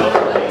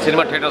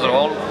cinema theaters are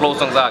all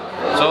closed on that.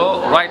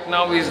 So right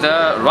now is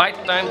the right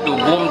time to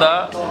boom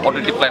the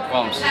OTT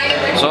platforms.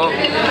 So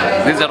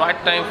this is the right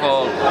time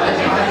for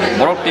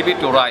Borok TV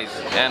to rise.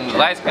 And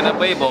rise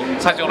kenapa ibu?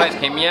 Such a rise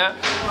kimia.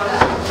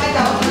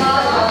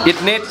 It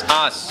needs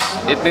us.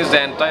 It needs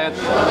the entire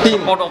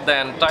support of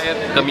the entire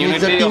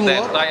community of the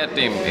entire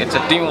team. It's a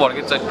teamwork.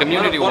 It's a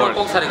community work.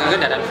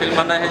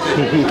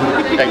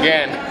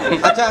 Again.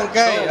 Acha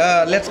okay,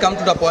 let's come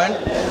to the point.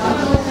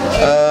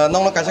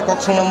 Nong lo kasih kok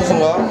sunam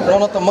musungo.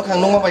 Nong lo temak hang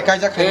nong apa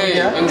kaijak hang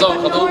dia.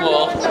 Enggak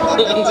ketemu.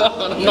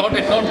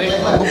 Note.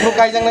 Bukro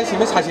kaijak nai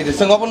simis kasih deh.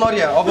 Sengopo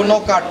noria, opo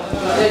no card.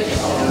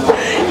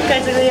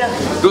 2-3 years.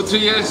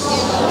 2-3 years.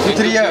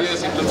 2-3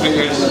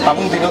 years.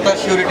 Abang dino ta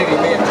surety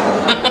remain.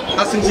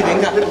 Asing sih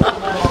enggak.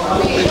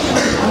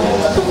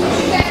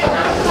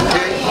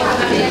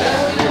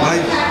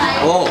 Bye.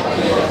 Oh.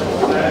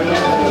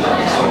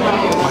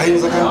 Bye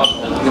sekarang.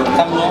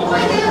 Kamu.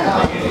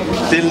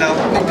 Till now,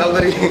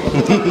 Calvary.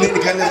 Ini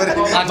Calvary.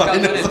 Calvary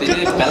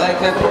ini balai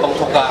ke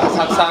pengcoka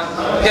sak-sak.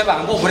 Dia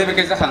bangku boleh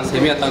pakai sekarang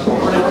semi atau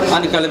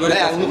ani Calvary.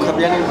 Yang nu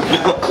kabian ini.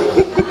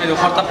 Ini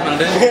hortap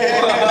nande.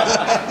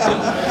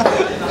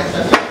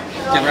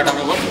 Kamera tak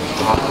berapa?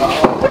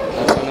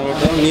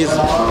 Nis.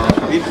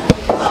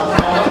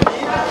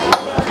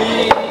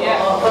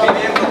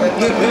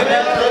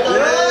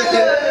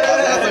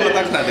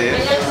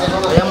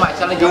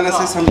 You wanna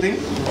say something?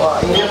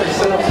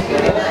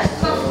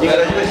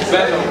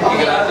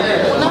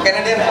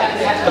 Canadian.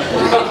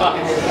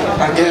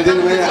 Canadian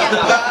way.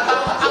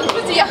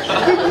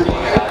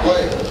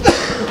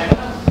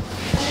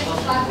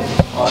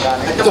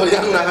 Itu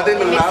yang nangatin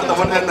benar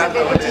teman enak.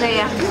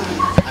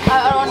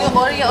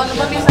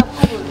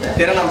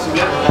 Teran nam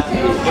sudah.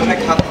 Pernah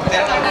khat.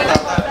 Teran nam kata.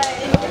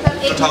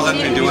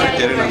 2021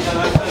 teran nam.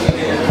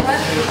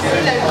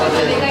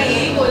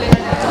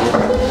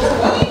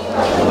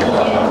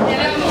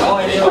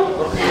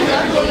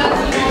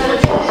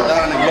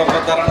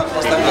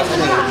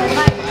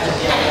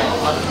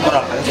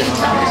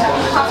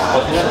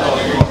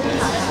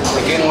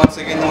 Again, once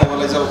again, मैं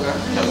बोले जाऊँगा.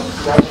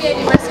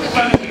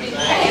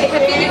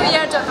 Happy New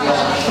Year,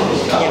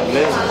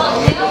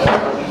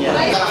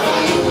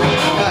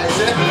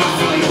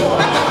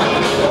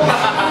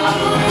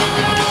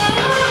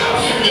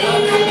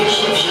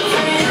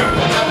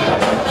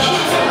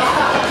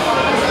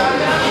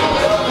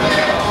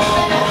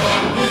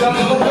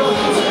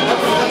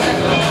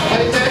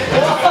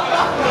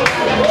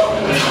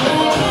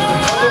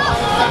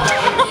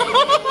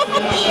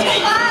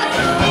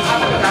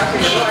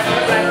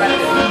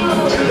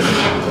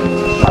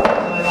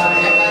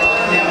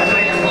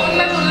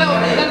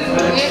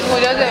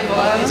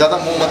 ज़्यादा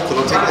मुंह मत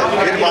खोलो ठीक है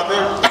फिर बाद में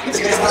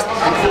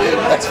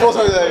एक्सपोज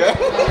हो जाएगा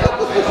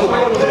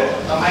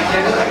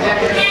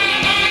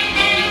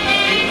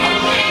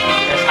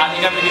शादी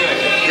का वीडियो है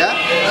क्या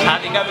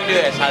शादी का वीडियो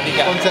है शादी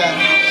का कौन सा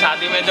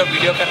शादी में जो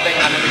वीडियो करते हैं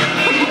खाने में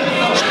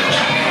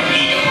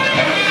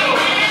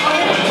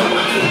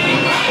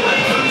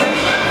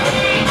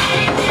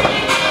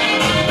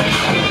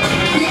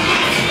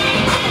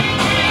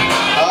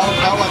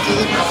आओ अच्छे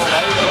से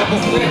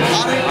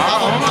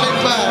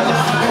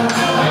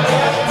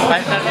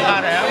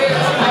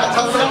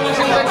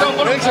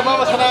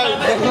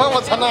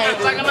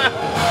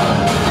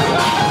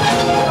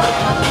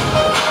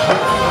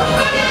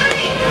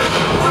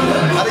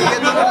अरे ये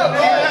तो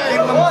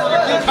तीन नंबर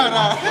क्यों खा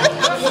रहा है?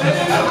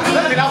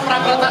 tidak pernah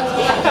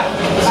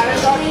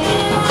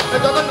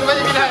tonton dulu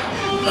aja kita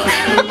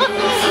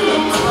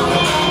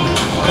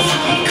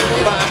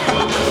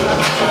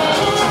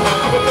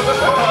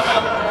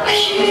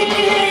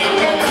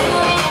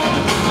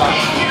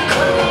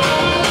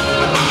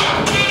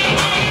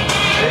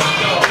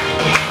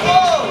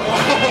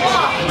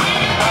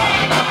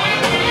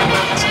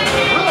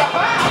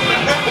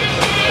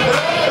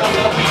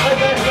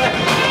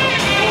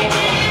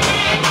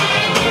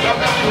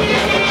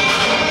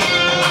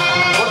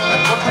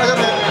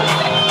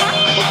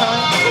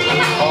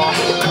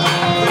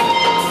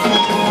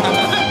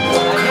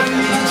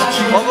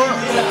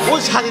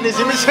사진이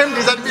지금 샘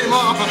디자인 빌모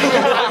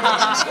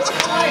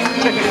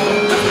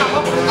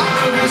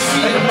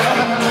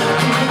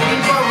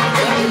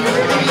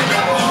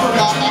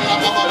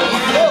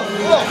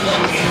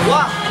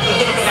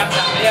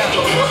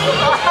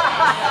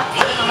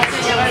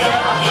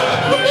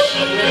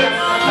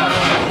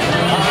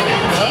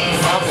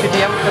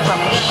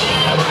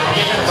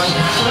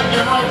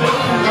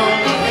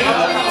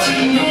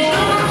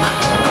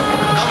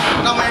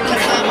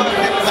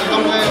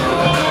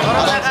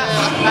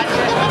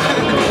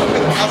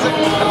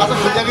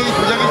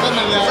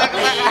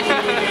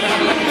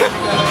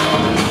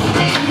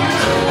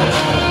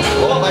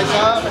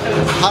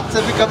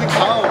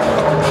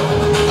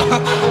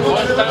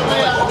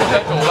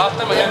Last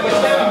time again.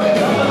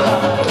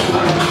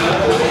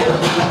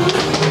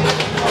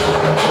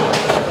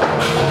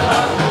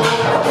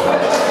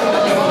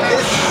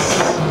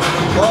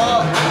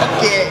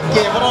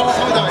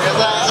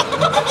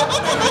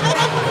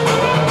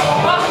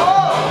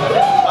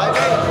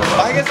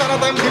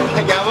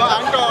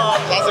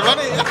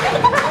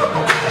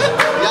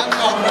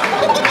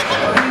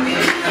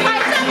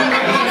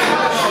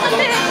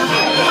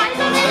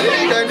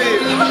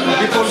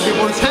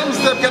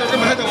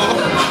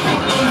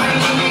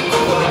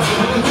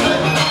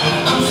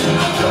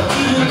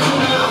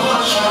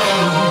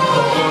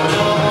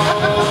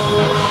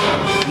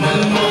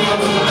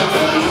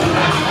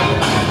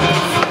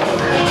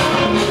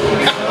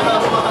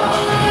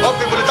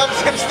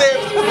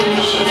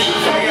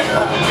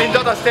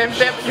 Same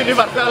step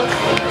universal.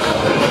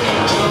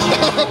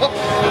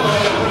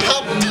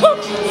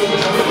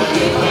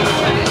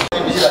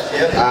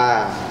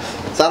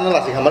 sana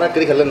lah sih, kemana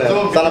kiri kalian ya?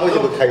 Sana boleh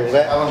sebut kayu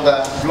enggak?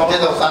 Dia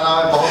tahu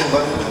sana bohong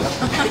banget.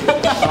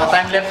 Kalau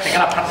time lapse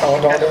tinggal apa?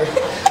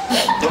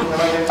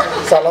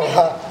 Salah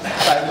bah,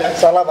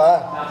 salah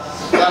bah.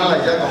 Sana lah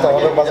ya.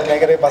 Tahu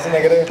pasang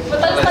negeri.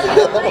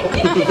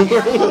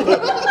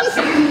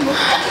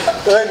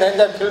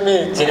 Nanti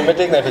filmi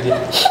cinematic nih video.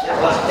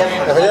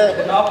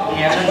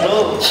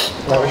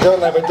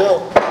 Nah betul.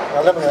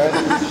 Kalau mana?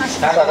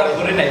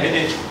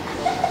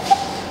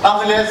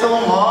 Aku lihat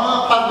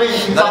semua pabrik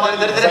sama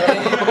dari.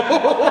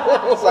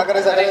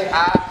 Sakare.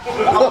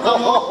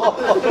 Kamu.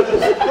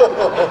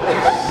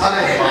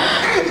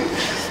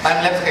 Time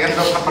lapse kayak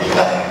gitu.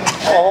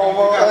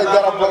 Oh,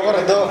 cara blogger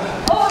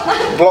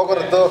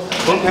itu.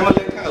 Pun memang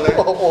lihat kalau.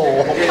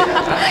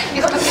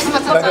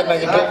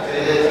 Lagi.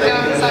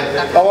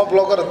 Kamu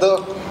blogger itu.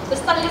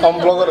 Om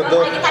blogger itu.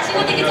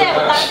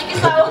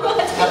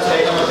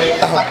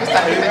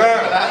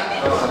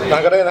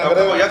 Nagare.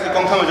 Ya si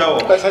kong kamu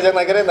jauh. Saja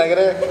nagare.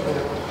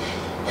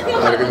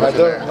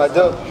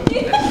 Maju.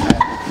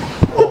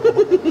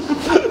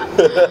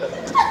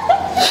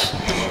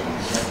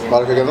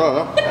 Baru kayak gitu,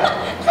 no?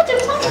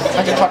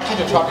 Aja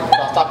shot.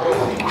 Stop bro.